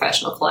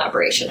interprofessional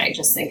collaboration. I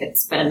just think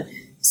it's been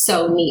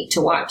so neat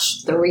to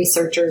watch the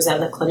researchers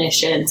and the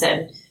clinicians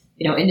and,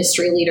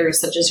 industry leaders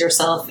such as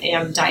yourself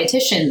and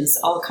dietitians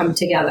all come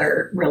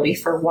together really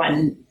for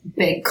one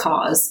big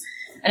cause.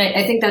 And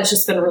I think that's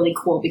just been really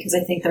cool because I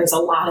think there's a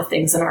lot of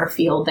things in our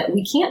field that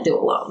we can't do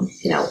alone.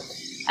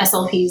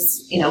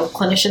 SLPs,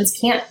 clinicians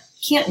can't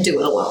do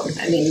it alone.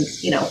 I mean,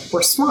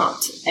 we're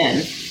swamped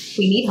and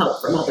we need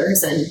help from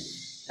others. And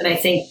I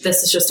think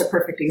this is just a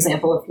perfect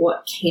example of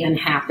what can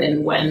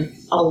happen when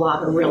a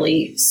lot of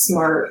really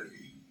smart,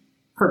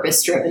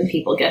 purpose-driven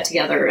people get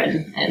together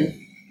and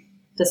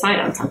decide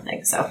on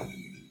something. So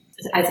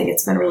I think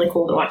it's been really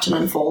cool to watch it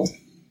unfold.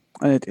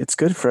 It's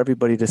good for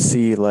everybody to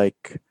see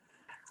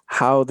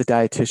how the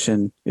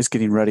dietitian is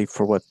getting ready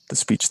for what the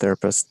speech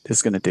therapist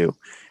is going to do.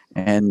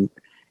 And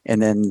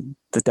then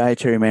the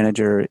dietary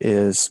manager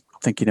is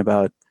thinking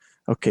about,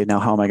 okay, now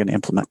how am I going to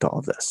implement all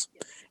of this?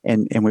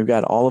 And we've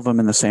got all of them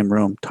in the same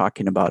room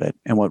talking about it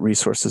and what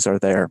resources are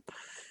there.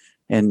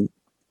 And,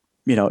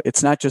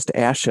 it's not just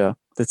ASHA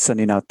that's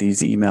sending out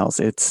these emails.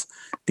 It's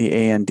the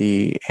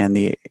A&D and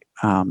the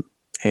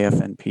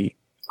AFNP.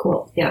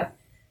 Cool. Yeah.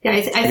 Yeah.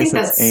 I think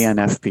that's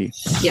ANFP.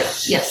 Yeah.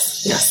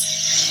 Yes.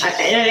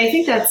 And I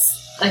think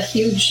that's a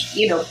huge,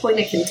 point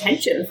of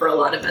contention for a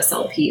lot of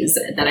SLPs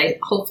that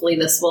hopefully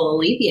this will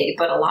alleviate.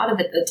 But a lot of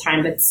it, at the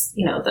time, it's,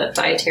 the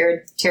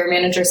dietary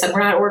manager said,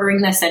 we're not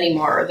ordering this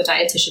anymore. Or the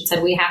dietitian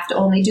said, we have to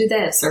only do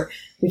this, or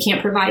we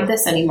can't provide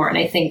this anymore. And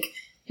I think,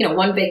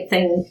 one big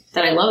thing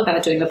that I love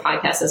about doing the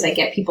podcast is I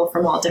get people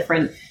from all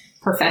different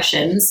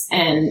professions,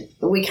 and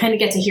we kind of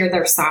get to hear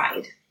their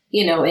side,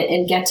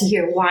 and get to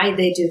hear why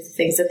they do the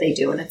things that they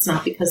do. And it's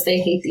not because they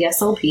hate the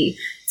SLP.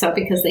 It's not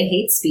because they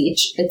hate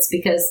speech. It's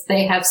because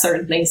they have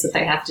certain things that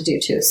they have to do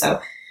too.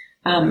 So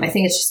I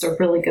think it's just a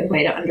really good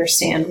way to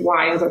understand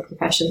why other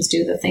professions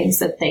do the things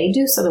that they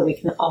do, so that we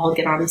can all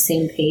get on the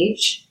same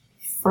page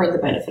for the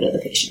benefit of the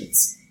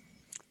patients.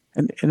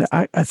 And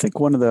I think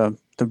one of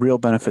the real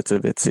benefits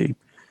of ITSE,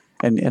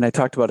 and I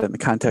talked about it in the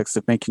context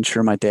of making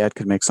sure my dad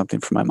could make something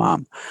for my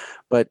mom,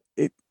 but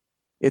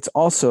it's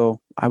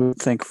also, I would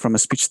think from a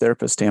speech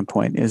therapist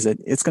standpoint, is that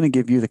it's going to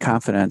give you the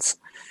confidence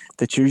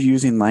that you're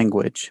using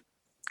language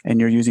and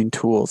you're using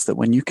tools that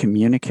when you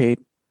communicate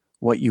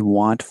what you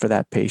want for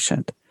that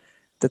patient,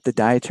 that the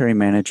dietary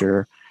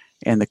manager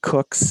and the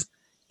cooks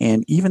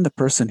and even the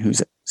person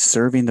who's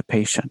serving the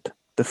patient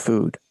the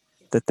food,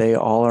 that they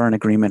all are in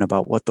agreement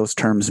about what those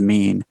terms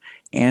mean,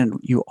 and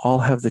you all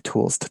have the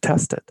tools to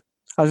test it.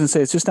 I was going to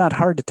say, it's just not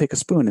hard to take a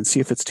spoon and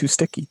see if it's too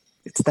sticky.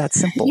 It's that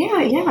simple.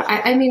 Yeah.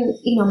 I mean,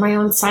 my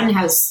own son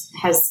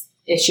has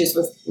issues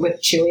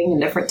with chewing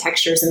and different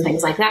textures and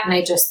things like that. And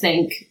I just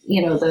think,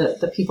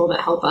 the people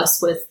that help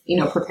us with,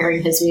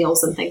 preparing his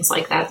meals and things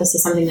like that, this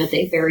is something that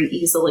they very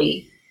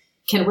easily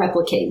can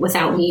replicate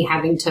without me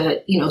having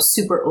to,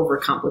 super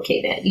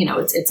overcomplicate it.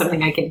 It's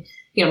something I can,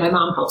 my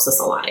mom helps us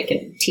a lot. I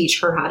can teach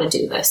her how to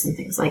do this and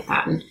things like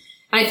that. And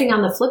I think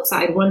on the flip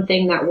side, one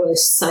thing that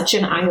was such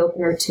an eye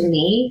opener to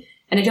me,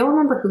 and I don't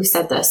remember who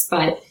said this,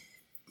 but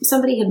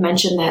somebody had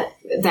mentioned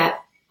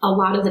that a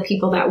lot of the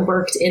people that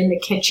worked in the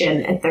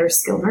kitchen at their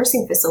skilled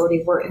nursing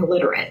facility were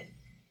illiterate,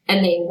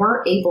 and they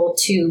weren't able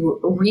to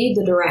read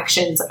the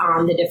directions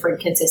on the different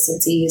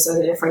consistencies or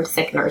the different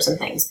thickeners and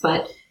things.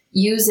 But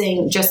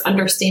just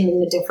understanding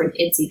the different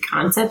ITSE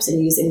concepts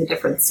and using the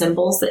different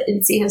symbols that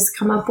ITSE has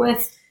come up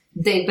with,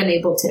 they've been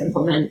able to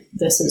implement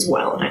this as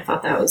well. And I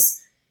thought that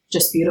was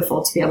just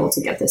beautiful to be able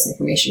to get this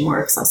information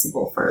more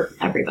accessible for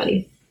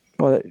everybody.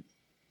 Well,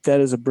 that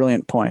is a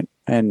brilliant point.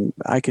 And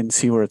I can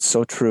see where it's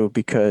so true,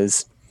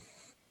 because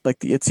like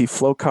the ITSE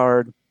flow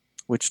card,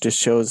 which just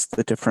shows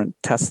the different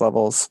test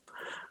levels,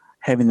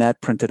 having that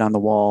printed on the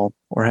wall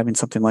or having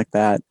something like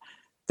that,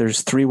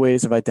 there's 3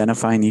 ways of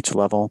identifying each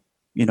level.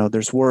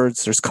 There's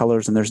words, there's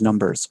colors, and there's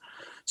numbers.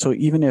 So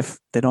even if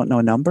they don't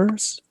know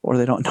numbers or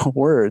they don't know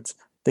words,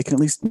 they can at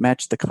least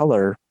match the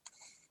color,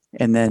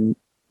 and then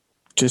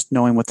just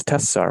knowing what the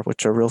tests are,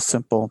 which are real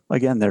simple.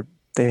 Again,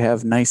 they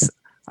have nice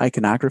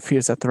iconography.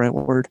 Is that the right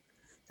word?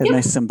 They have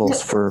nice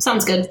symbols for.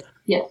 Sounds good.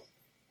 Yeah.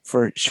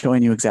 For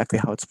showing you exactly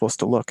how it's supposed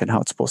to look and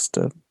how it's supposed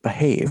to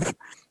behave,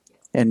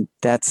 and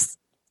that's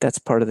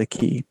part of the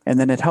key. And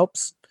then it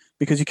helps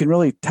because you can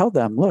really tell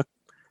them, look,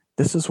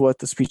 this is what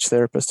the speech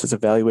therapist has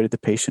evaluated the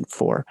patient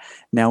for.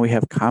 Now we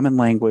have common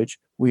language.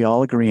 We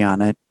all agree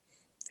on it,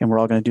 and we're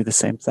all going to do the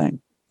same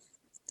thing.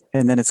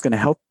 And then it's going to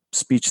help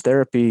speech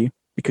therapy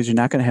because you're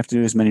not going to have to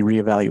do as many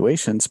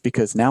reevaluations,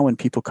 because now when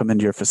people come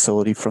into your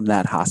facility from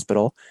that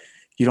hospital,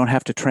 you don't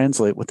have to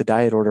translate what the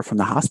diet order from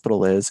the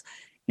hospital is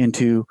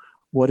into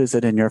what is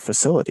it in your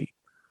facility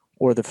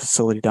or the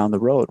facility down the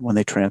road when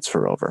they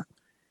transfer over.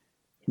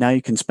 Now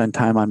you can spend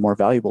time on more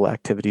valuable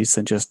activities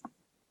than just,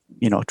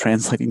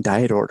 translating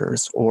diet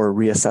orders or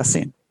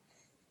reassessing.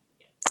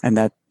 And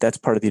that's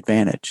part of the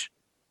advantage.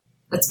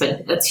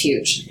 That's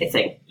huge. I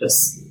think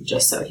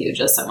just so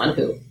huge, as someone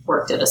who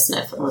worked at a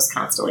SNF and was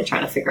constantly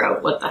trying to figure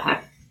out what the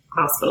heck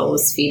hospital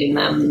was feeding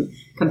them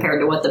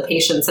compared to what the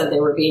patient said they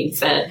were being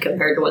fed,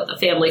 compared to what the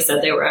family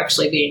said they were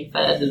actually being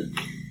fed. And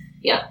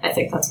yeah, I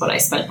think that's what I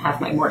spent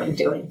half my morning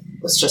doing,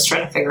 was just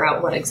trying to figure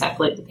out what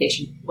exactly the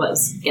patient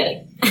was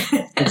getting.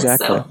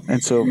 Exactly.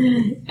 And so,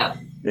 yeah.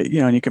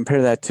 And you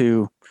compare that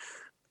to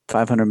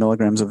 500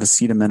 milligrams of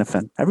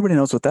acetaminophen. Everybody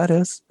knows what that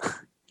is.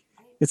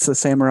 It's the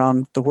same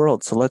around the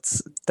world. So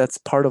that's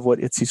part of what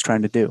ITSE's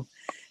trying to do.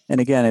 And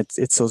again,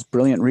 it's those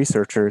brilliant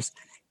researchers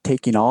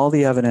taking all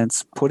the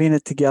evidence, putting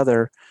it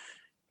together,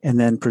 and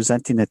then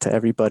presenting it to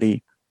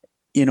everybody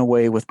in a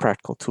way with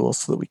practical tools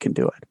so that we can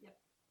do it.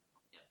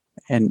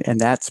 And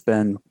that's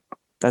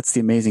the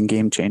amazing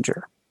game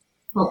changer.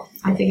 Well,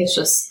 I think it's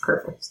just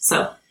perfect.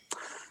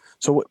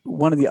 So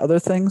one of the other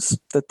things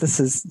that this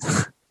is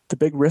the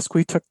big risk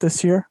we took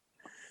this year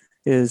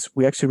is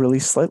we actually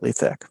released slightly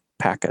thick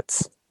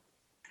packets.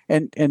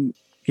 And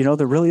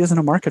there really isn't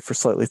a market for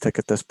slightly thick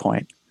at this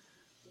point.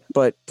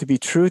 But to be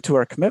true to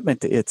our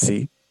commitment to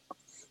ITSE,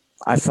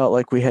 I felt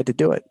like we had to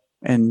do it.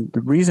 And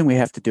the reason we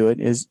have to do it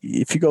is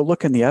if you go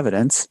look in the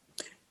evidence,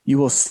 you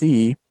will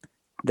see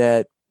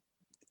that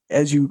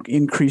as you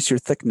increase your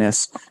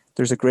thickness,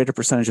 there's a greater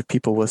percentage of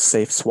people with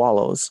safe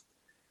swallows,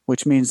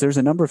 which means there's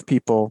a number of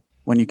people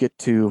when you get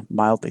to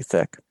mildly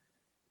thick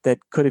that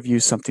could have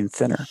used something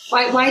thinner.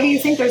 Why do you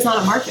think there's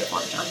not a market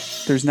for it, John?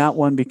 There's not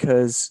one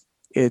because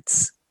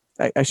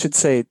I should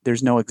say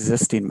there's no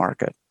existing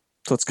market.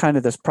 So it's kind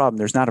of this problem.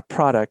 There's not a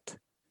product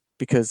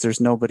because there's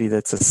nobody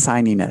that's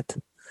assigning it,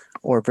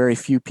 or very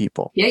few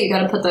people. Yeah, you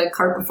got to put the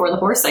cart before the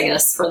horse, I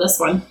guess, for this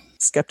one.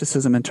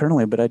 Skepticism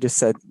internally, but I just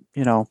said,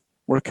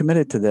 we're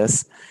committed to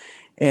this.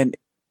 And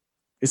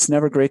it's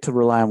never great to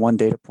rely on one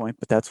data point,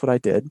 but that's what I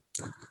did.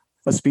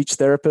 A speech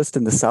therapist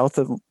in the south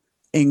of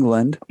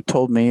England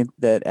told me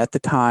that at the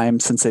time,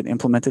 since they'd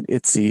implemented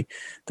ITSE,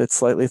 that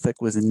Slightly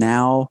Thick was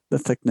now the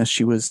thickness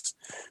she was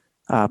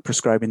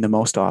prescribing the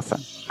most often.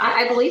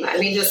 I believe it. I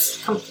mean,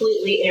 just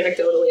completely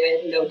anecdotally, I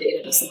have no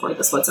data to support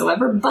this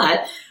whatsoever,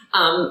 but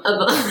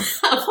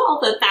of all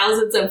the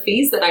thousands of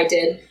fees that I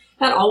did,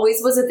 that always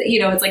was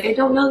it's like, I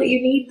don't know that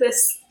you need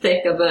this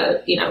thick of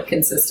a,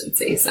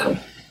 consistency. So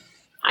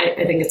I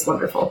think it's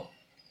wonderful.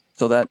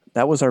 So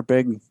that was our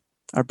big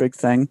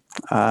thing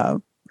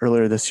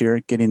earlier this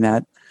year, getting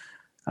that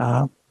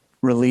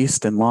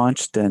released and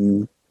launched,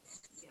 and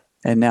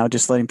now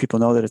just letting people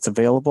know that it's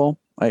available.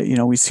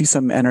 We see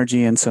some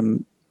energy and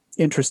some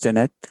interest in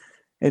it.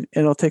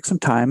 It'll take some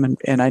time,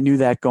 and I knew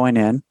that going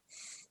in.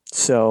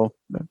 So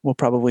we'll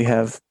probably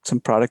have some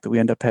product that we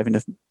end up having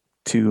to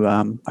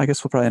I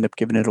guess we'll probably end up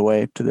giving it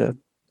away to the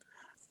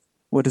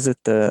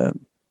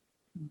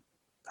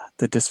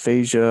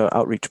Dysphagia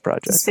Outreach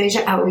Project.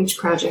 Dysphagia Outreach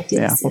Project. Yes,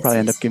 yeah, we'll probably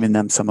end up giving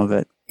them some of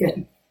it.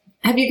 Good.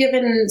 Have you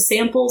given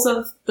samples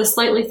of the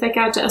Slightly Thick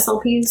out to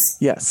SLPs?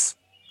 Yes.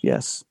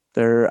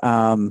 There.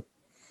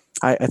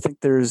 I think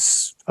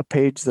there's a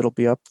page that'll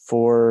be up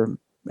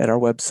at our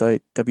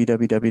website,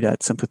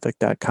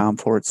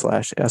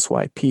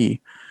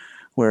 www.simplythick.com/SYP,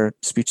 where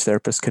speech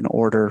therapists can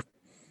order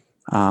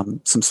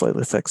some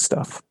Slightly Thick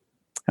stuff,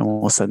 and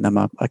we'll send them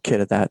a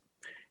kit of that.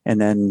 And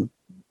then,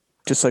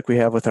 just like we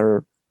have with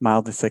our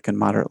mildly thick and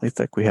moderately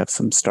thick, we have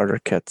some starter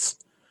kits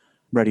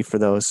ready for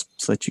those,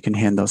 so that you can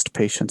hand those to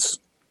patients.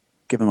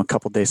 Give them a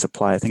couple days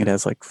supply. I think it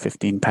has like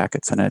 15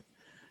 packets in it,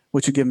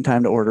 which would give them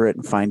time to order it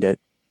and find it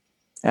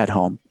at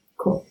home.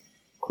 Cool.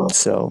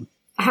 So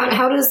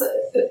how does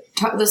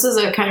this is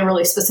a kind of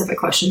really specific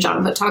question,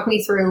 John, but talk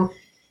me through.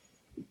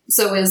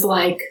 So is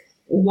like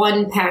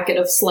one packet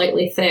of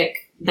Slightly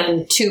Thick,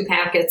 then 2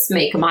 packets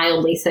make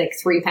mildly thick,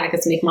 3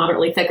 packets make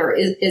moderately thick, or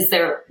is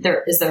there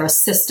a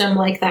system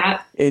like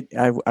that?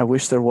 I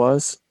wish there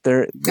was.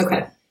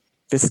 Okay.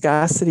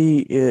 Viscosity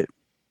is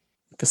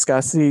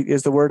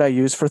the word I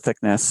use for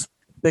thickness.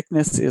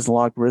 Thickness is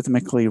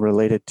logarithmically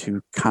related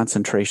to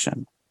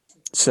concentration.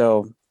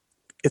 So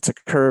it's a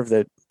curve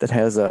that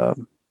has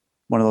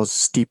one of those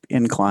steep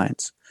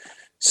inclines.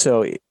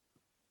 So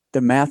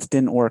the math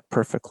didn't work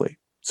perfectly.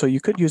 So you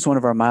could use one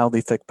of our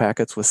mildly thick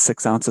packets with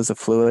 6 ounces of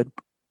fluid,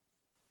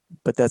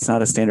 but that's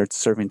not a standard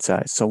serving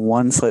size. So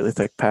one Slightly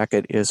Thick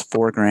packet is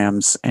 4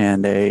 grams,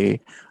 and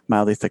a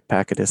mildly thick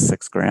packet is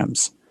 6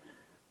 grams,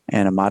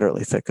 and a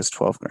moderately thick is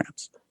 12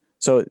 grams.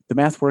 So the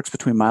math works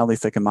between mildly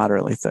thick and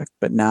moderately thick,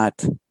 but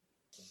not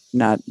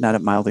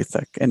at mildly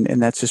thick.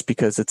 And that's just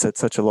because it's at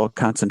such a low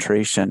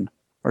concentration,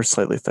 or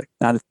slightly thick,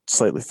 not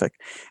slightly thick.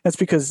 That's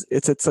because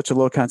it's at such a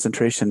low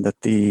concentration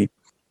that the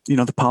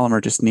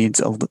polymer just needs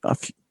a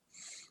few,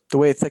 the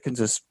way it thickens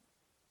is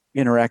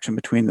interaction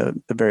between the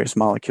various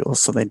molecules.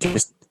 So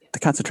the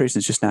concentration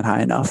is just not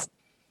high enough.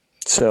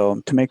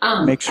 So to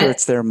make sure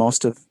it's there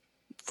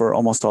for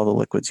almost all the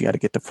liquids, you got to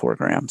get to 4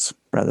 grams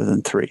rather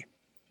than 3.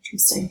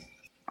 Interesting.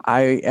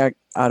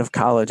 Out of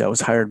college, I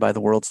was hired by the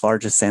world's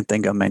largest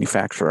xanthan gum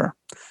manufacturer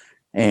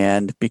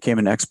and became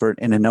an expert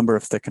in a number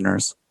of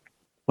thickeners,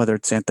 whether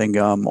it's xanthan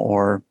gum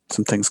or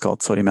some things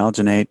called sodium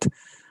alginate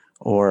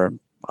or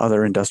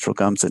other industrial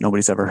gums that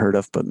nobody's ever heard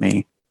of but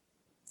me.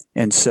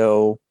 And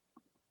so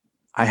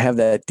I have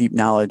that deep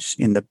knowledge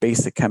in the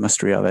basic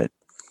chemistry of it.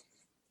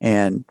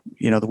 And,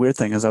 the weird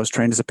thing is I was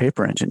trained as a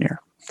paper engineer,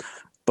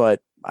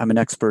 but I'm an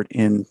expert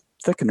in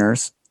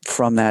thickeners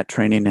from that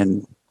training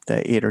and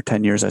the 8 or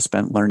 10 years I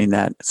spent learning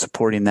that,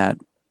 supporting that,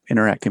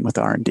 interacting with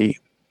R&D.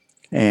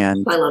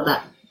 And I love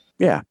that.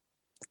 Yeah.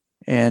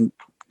 And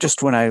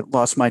just when I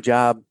lost that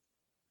job,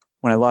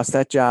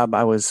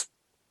 I was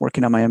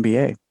working on my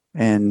MBA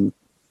and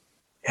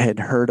had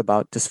heard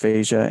about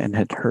dysphagia and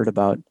had heard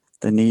about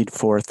the need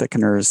for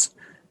thickeners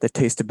that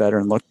tasted better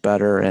and looked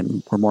better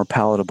and were more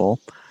palatable.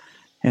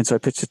 And so I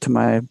pitched it to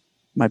my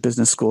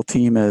business school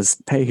team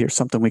as, hey, here's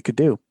something we could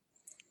do.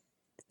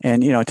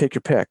 And, take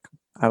your pick.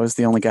 I was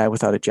the only guy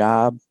without a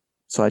job,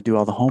 so I'd do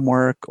all the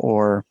homework,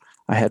 or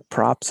I had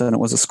props and it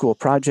was a school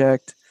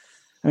project.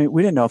 I mean,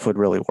 we didn't know if it would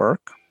really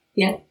work.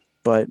 Yeah.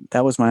 But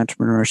that was my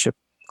entrepreneurship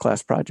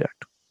class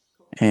project.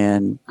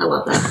 And I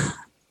love that.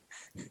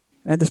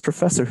 I had this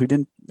professor who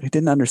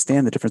didn't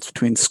understand the difference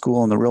between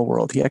school and the real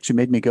world. He actually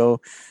made me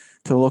go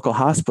to the local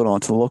hospital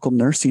and to the local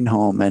nursing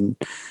home and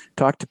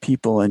talk to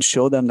people and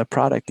show them the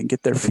product and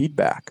get their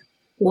feedback.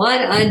 What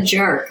a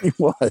jerk. He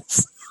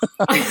was.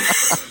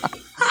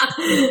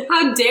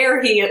 How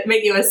dare he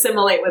make you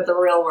assimilate with the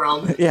real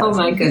world? Yeah, oh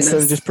my goodness.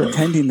 Instead of just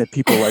pretending that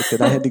people liked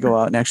it, I had to go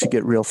out and actually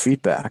get real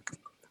feedback.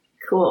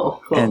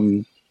 Cool.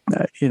 And,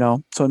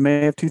 so in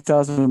May of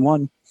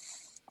 2001,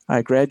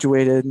 I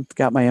graduated,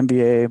 got my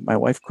MBA, my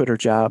wife quit her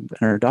job,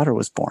 and her daughter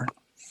was born.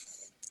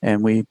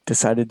 And we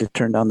decided to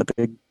turn down the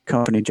big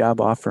company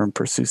job offer and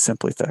pursue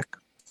Simply Thick.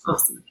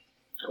 Awesome.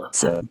 I love that.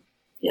 So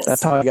Yes.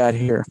 that's how I got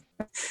here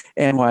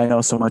and why I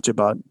know so much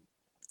about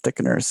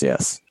thickeners.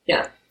 Yes.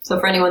 Yeah. So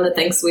for anyone that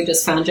thinks we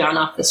just found John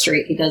off the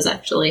street, he does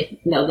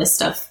actually know this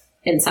stuff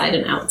inside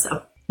and out.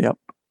 So. Yep.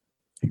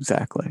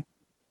 Exactly.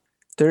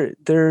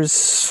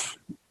 There's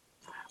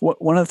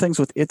one of the things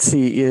with ITSE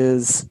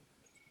is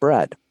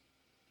bread.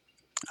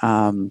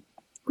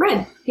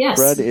 Bread. Yes.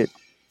 Bread.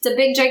 It's a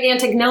big,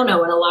 gigantic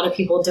no-no, and a lot of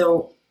people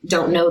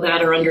don't know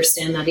that or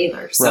understand that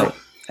either. So. Right.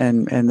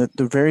 And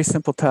the very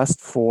simple test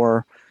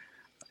for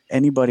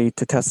anybody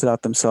to test it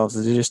out themselves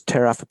is to just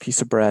tear off a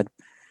piece of bread,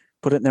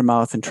 put it in their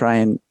mouth, and try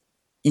and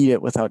eat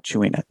it without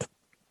chewing it.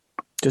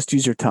 Just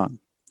use your tongue.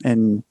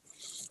 And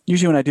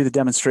usually when I do the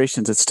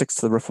demonstrations, it sticks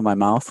to the roof of my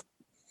mouth.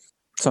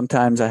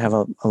 Sometimes I have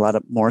a lot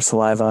of more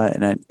saliva,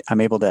 and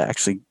I'm able to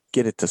actually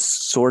get it to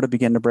sort of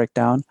begin to break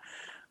down.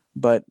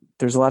 But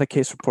there's a lot of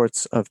case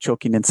reports of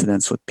choking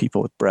incidents with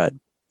people with bread.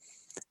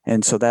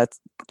 And so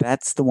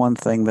that's the one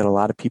thing that a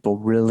lot of people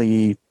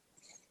really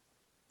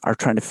are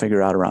trying to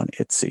figure out around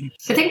ITSE.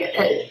 I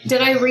think,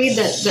 did I read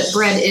that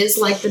bread is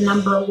like the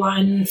number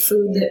one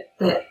food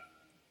that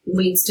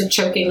leads to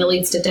choking, that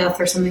leads to death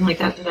or something like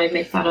that? Did I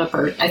make that up?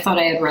 Or I thought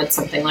I had read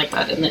something like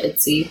that in the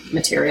ITSE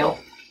material.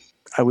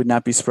 I would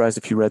not be surprised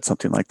if you read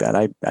something like that.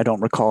 I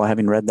don't recall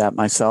having read that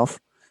myself,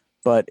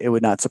 but it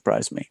would not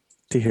surprise me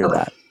to hear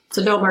that.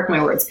 So don't mark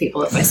my words,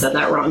 people, if I said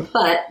that wrong.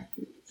 But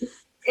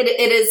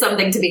it is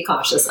something to be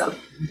cautious of.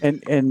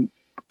 And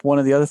one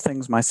of the other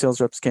things my sales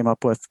reps came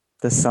up with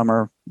this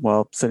summer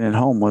while sitting at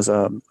home was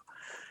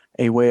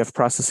a way of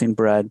processing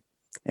bread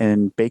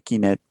and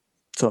baking it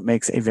so it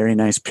makes a very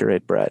nice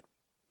pureed bread.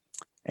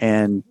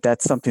 And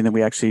that's something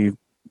that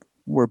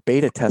we're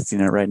beta testing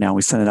it right now.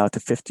 We sent it out to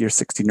 50 or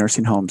 60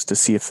 nursing homes to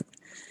see if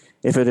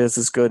it is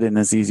as good and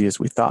as easy as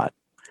we thought.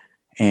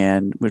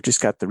 And we've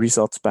just got the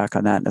results back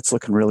on that, and it's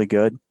looking really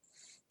good.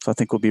 So I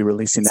think we'll be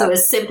releasing that. So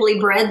is Simply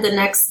Bread the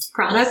next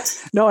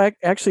product? No,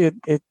 actually,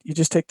 you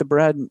just take the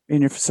bread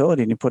in your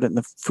facility and you put it in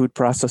the food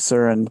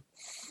processor and a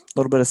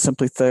little bit of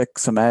Simply Thick,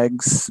 some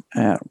eggs,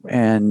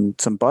 and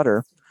some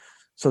butter.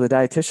 So the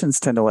dietitians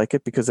tend to like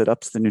it because it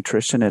ups the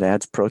nutrition, it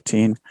adds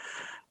protein,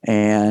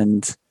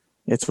 and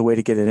it's a way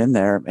to get it in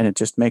there. And it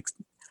just makes,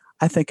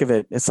 I think of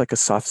it's like a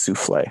soft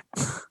souffle.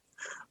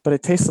 But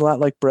it tastes a lot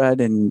like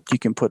bread, and you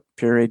can put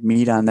pureed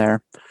meat on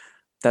there.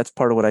 That's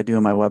part of what I do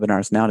in my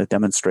webinars now to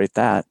demonstrate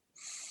that.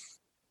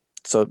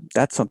 So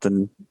that's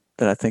something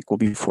that I think will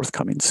be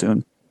forthcoming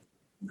soon.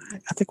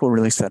 I think we'll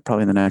release that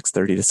probably in the next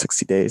 30 to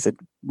 60 days.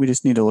 We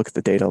just need to look at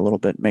the data a little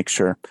bit, make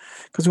sure,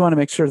 because we want to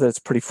make sure that it's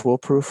pretty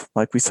foolproof.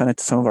 Like we sent it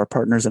to some of our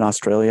partners in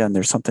Australia, and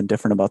there's something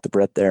different about the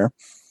bread there.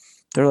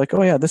 They're like,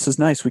 oh yeah, this is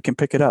nice. We can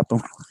pick it up.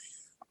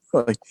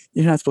 Like,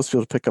 you're not supposed to be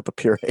able to pick up a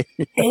puree.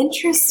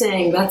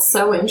 Interesting. That's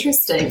so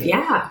interesting.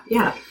 Yeah.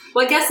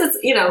 Well, I guess it's,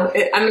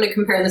 I'm going to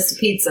compare this to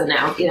pizza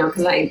now,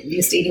 because I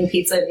used to eating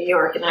pizza in New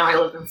York and now I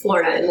live in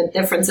Florida, and the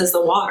difference is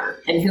the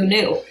water. And who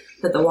knew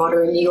that the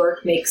water in New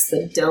York makes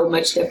the dough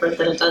much different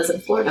than it does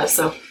in Florida?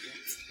 So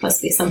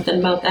must be something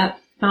about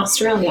that in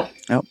Australia.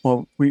 Yeah,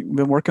 well, we've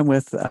been working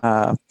with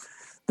the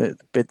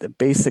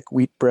basic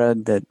wheat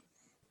bread that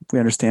we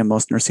understand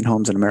most nursing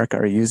homes in America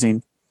are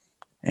using.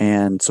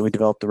 And so we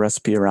developed the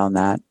recipe around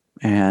that.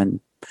 And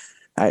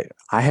I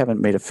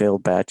haven't made a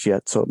failed batch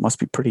yet, so it must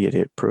be pretty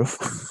idiot proof.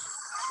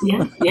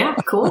 Yeah,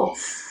 cool.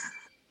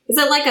 Is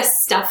it like a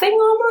stuffing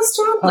almost,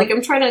 John? Like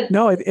I'm trying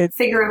to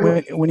figure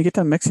out. When you get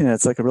done mixing it,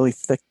 it's like a really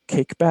thick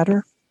cake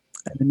batter.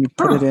 And then you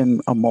put it in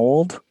a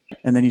mold,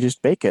 and then you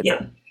just bake it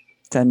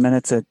 10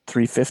 minutes at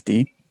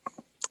 350.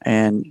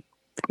 And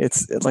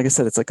it's, like I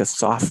said, it's like a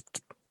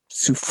soft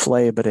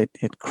souffle, but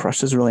it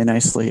crushes really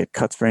nicely. It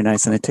cuts very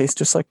nice, and it tastes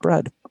just like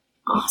bread.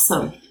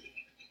 Awesome.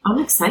 I'm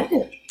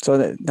excited.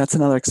 So that's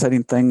another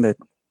exciting thing that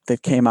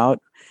came out.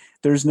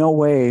 There's no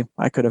way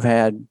I could have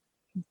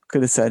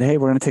said, hey,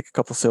 we're going to take a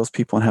couple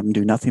salespeople and have them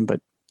do nothing but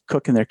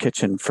cook in their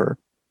kitchen for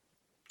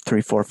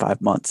 3, 4,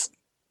 5 months.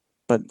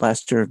 But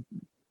last year,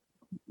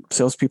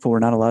 salespeople were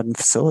not allowed in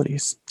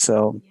facilities.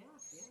 So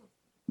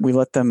we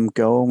let them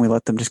go, and we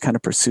let them just kind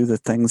of pursue the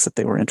things that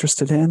they were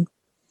interested in.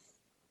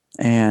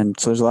 And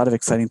so there's a lot of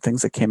exciting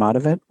things that came out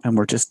of it. And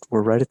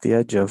we're right at the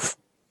edge of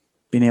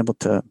being able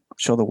to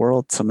show the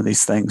world some of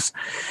these things.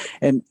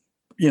 And,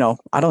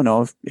 I don't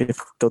know if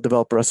they'll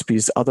develop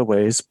recipes other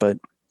ways, but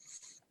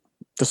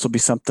this will be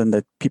something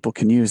that people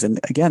can use. And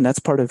again, that's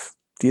part of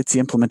the ITSE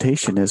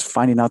implementation, is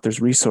finding out there's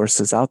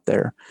resources out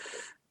there,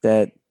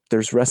 that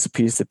there's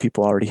recipes that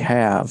people already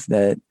have,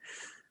 that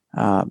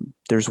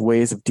there's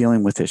ways of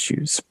dealing with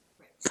issues.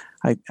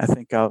 I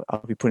think I'll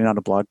be putting out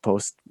a blog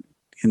post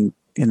in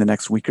the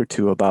next week or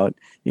two about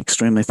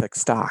extremely thick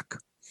stock.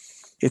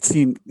 It's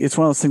one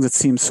of those things that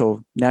seems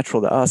so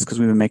natural to us because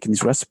we've been making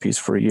these recipes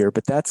for a year,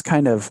 but that's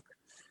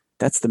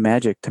the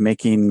magic to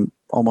making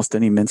almost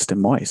any minced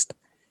and moist,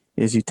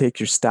 is you take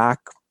your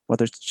stock,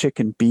 whether it's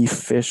chicken, beef,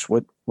 fish,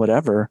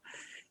 whatever,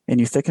 and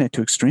you thicken it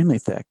to extremely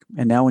thick.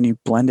 And now when you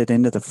blend it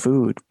into the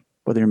food,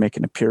 whether you're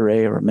making a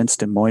puree or a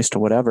minced and moist or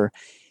whatever,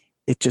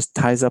 it just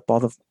ties up all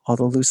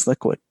the loose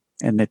liquid,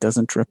 and it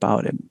doesn't drip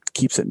out. It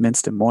keeps it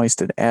minced and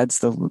moist. It adds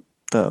the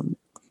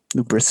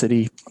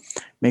lubricity,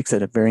 makes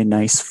it a very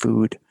nice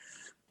food.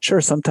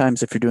 Sure,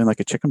 sometimes if you're doing like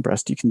a chicken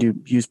breast, you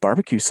can use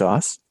barbecue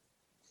sauce,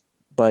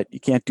 but you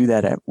can't do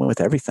that with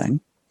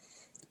everything.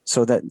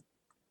 So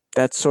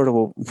that's sort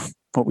of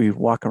what we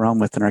walk around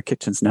with in our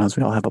kitchens now is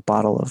we all have a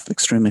bottle of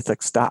extremely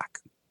thick stock.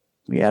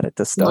 We add it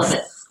to stuff. Love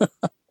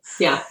it.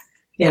 Yeah.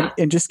 Yeah.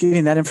 And just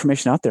getting that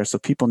information out there so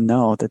people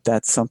know that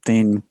that's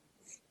something.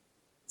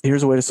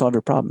 Here's a way to solve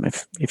your problem.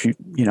 If you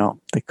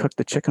they cook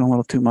the chicken a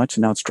little too much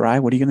and now it's dry,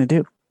 what are you going to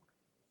do?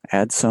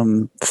 Add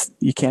some.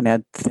 You can't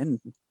add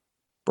thin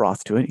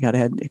broth to it. You got to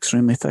add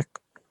extremely thick.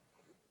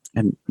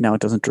 And now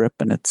it doesn't drip,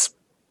 and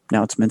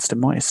now it's minced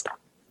and moist.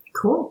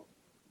 Cool.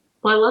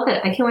 Well, I love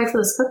it. I can't wait for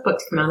this cookbook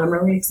to come out. I'm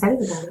really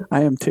excited about it.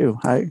 I am too.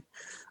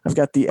 I've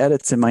got the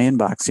edits in my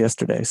inbox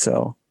yesterday,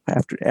 so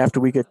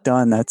after we get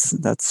done, that's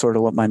sort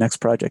of what my next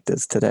project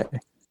is today.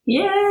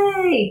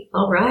 Yay!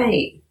 All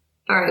right.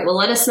 Well,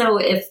 let us know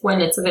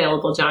when it's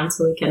available, John,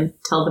 so we can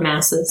tell the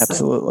masses.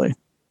 Absolutely.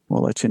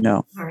 We'll let you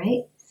know. All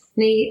right.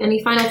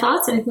 Any final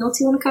thoughts? Anything else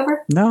you want to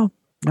cover? No.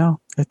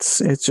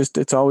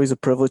 It's always a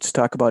privilege to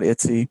talk about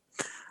ITSE.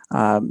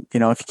 If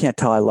you can't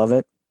tell, I love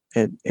it.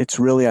 It's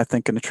really, I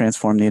think, going to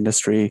transform the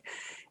industry.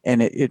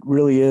 And it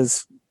really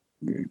is,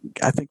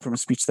 I think, from a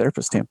speech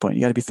therapist standpoint,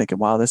 you got to be thinking,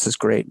 wow, this is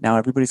great. Now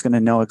everybody's going to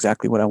know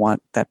exactly what I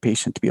want that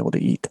patient to be able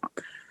to eat.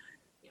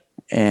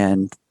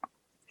 And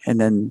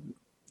then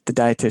the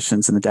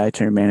dietitians and the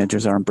dietary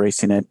managers are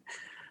embracing it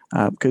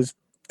because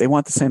they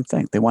want the same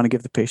thing. They want to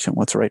give the patient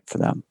what's right for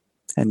them.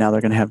 And now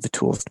they're going to have the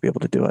tools to be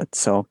able to do it.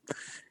 So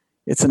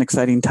it's an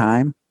exciting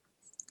time.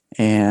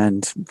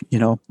 And,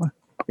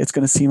 it's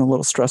going to seem a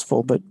little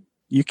stressful, but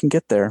you can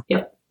get there.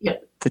 Yep.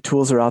 The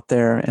tools are out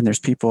there, and there's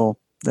people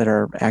that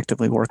are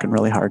actively working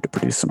really hard to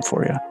produce them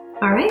for you.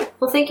 All right.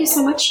 Well, thank you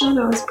so much, Sean.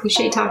 I always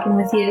appreciate talking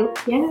with you.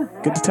 Yeah.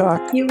 Good to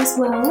talk. You as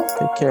well.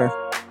 Take care.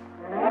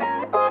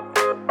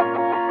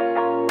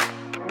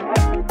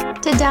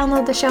 To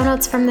download the show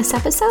notes from this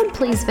episode,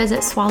 please visit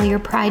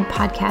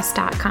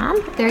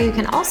swallowyourpridepodcast.com. There you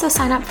can also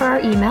sign up for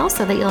our email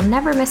so that you'll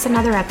never miss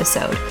another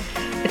episode.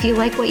 If you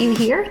like what you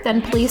hear,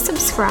 then please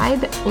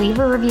subscribe, leave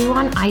a review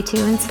on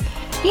iTunes,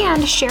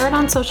 and share it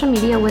on social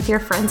media with your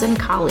friends and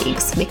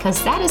colleagues,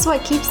 because that is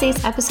what keeps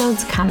these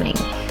episodes coming.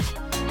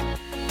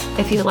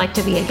 If you'd like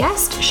to be a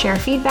guest, share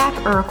feedback,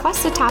 or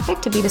request a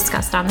topic to be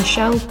discussed on the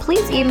show,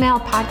 please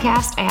email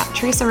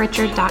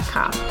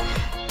podcast@teresarichard.com.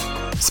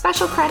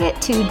 Special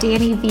credit to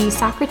Danny V.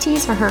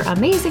 Socrates for her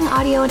amazing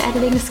audio and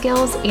editing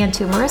skills, and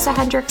to Marissa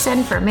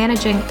Hendrickson for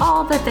managing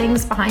all the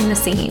things behind the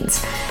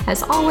scenes.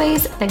 As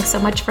always, thanks so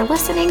much for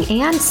listening,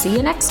 and see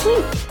you next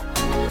week.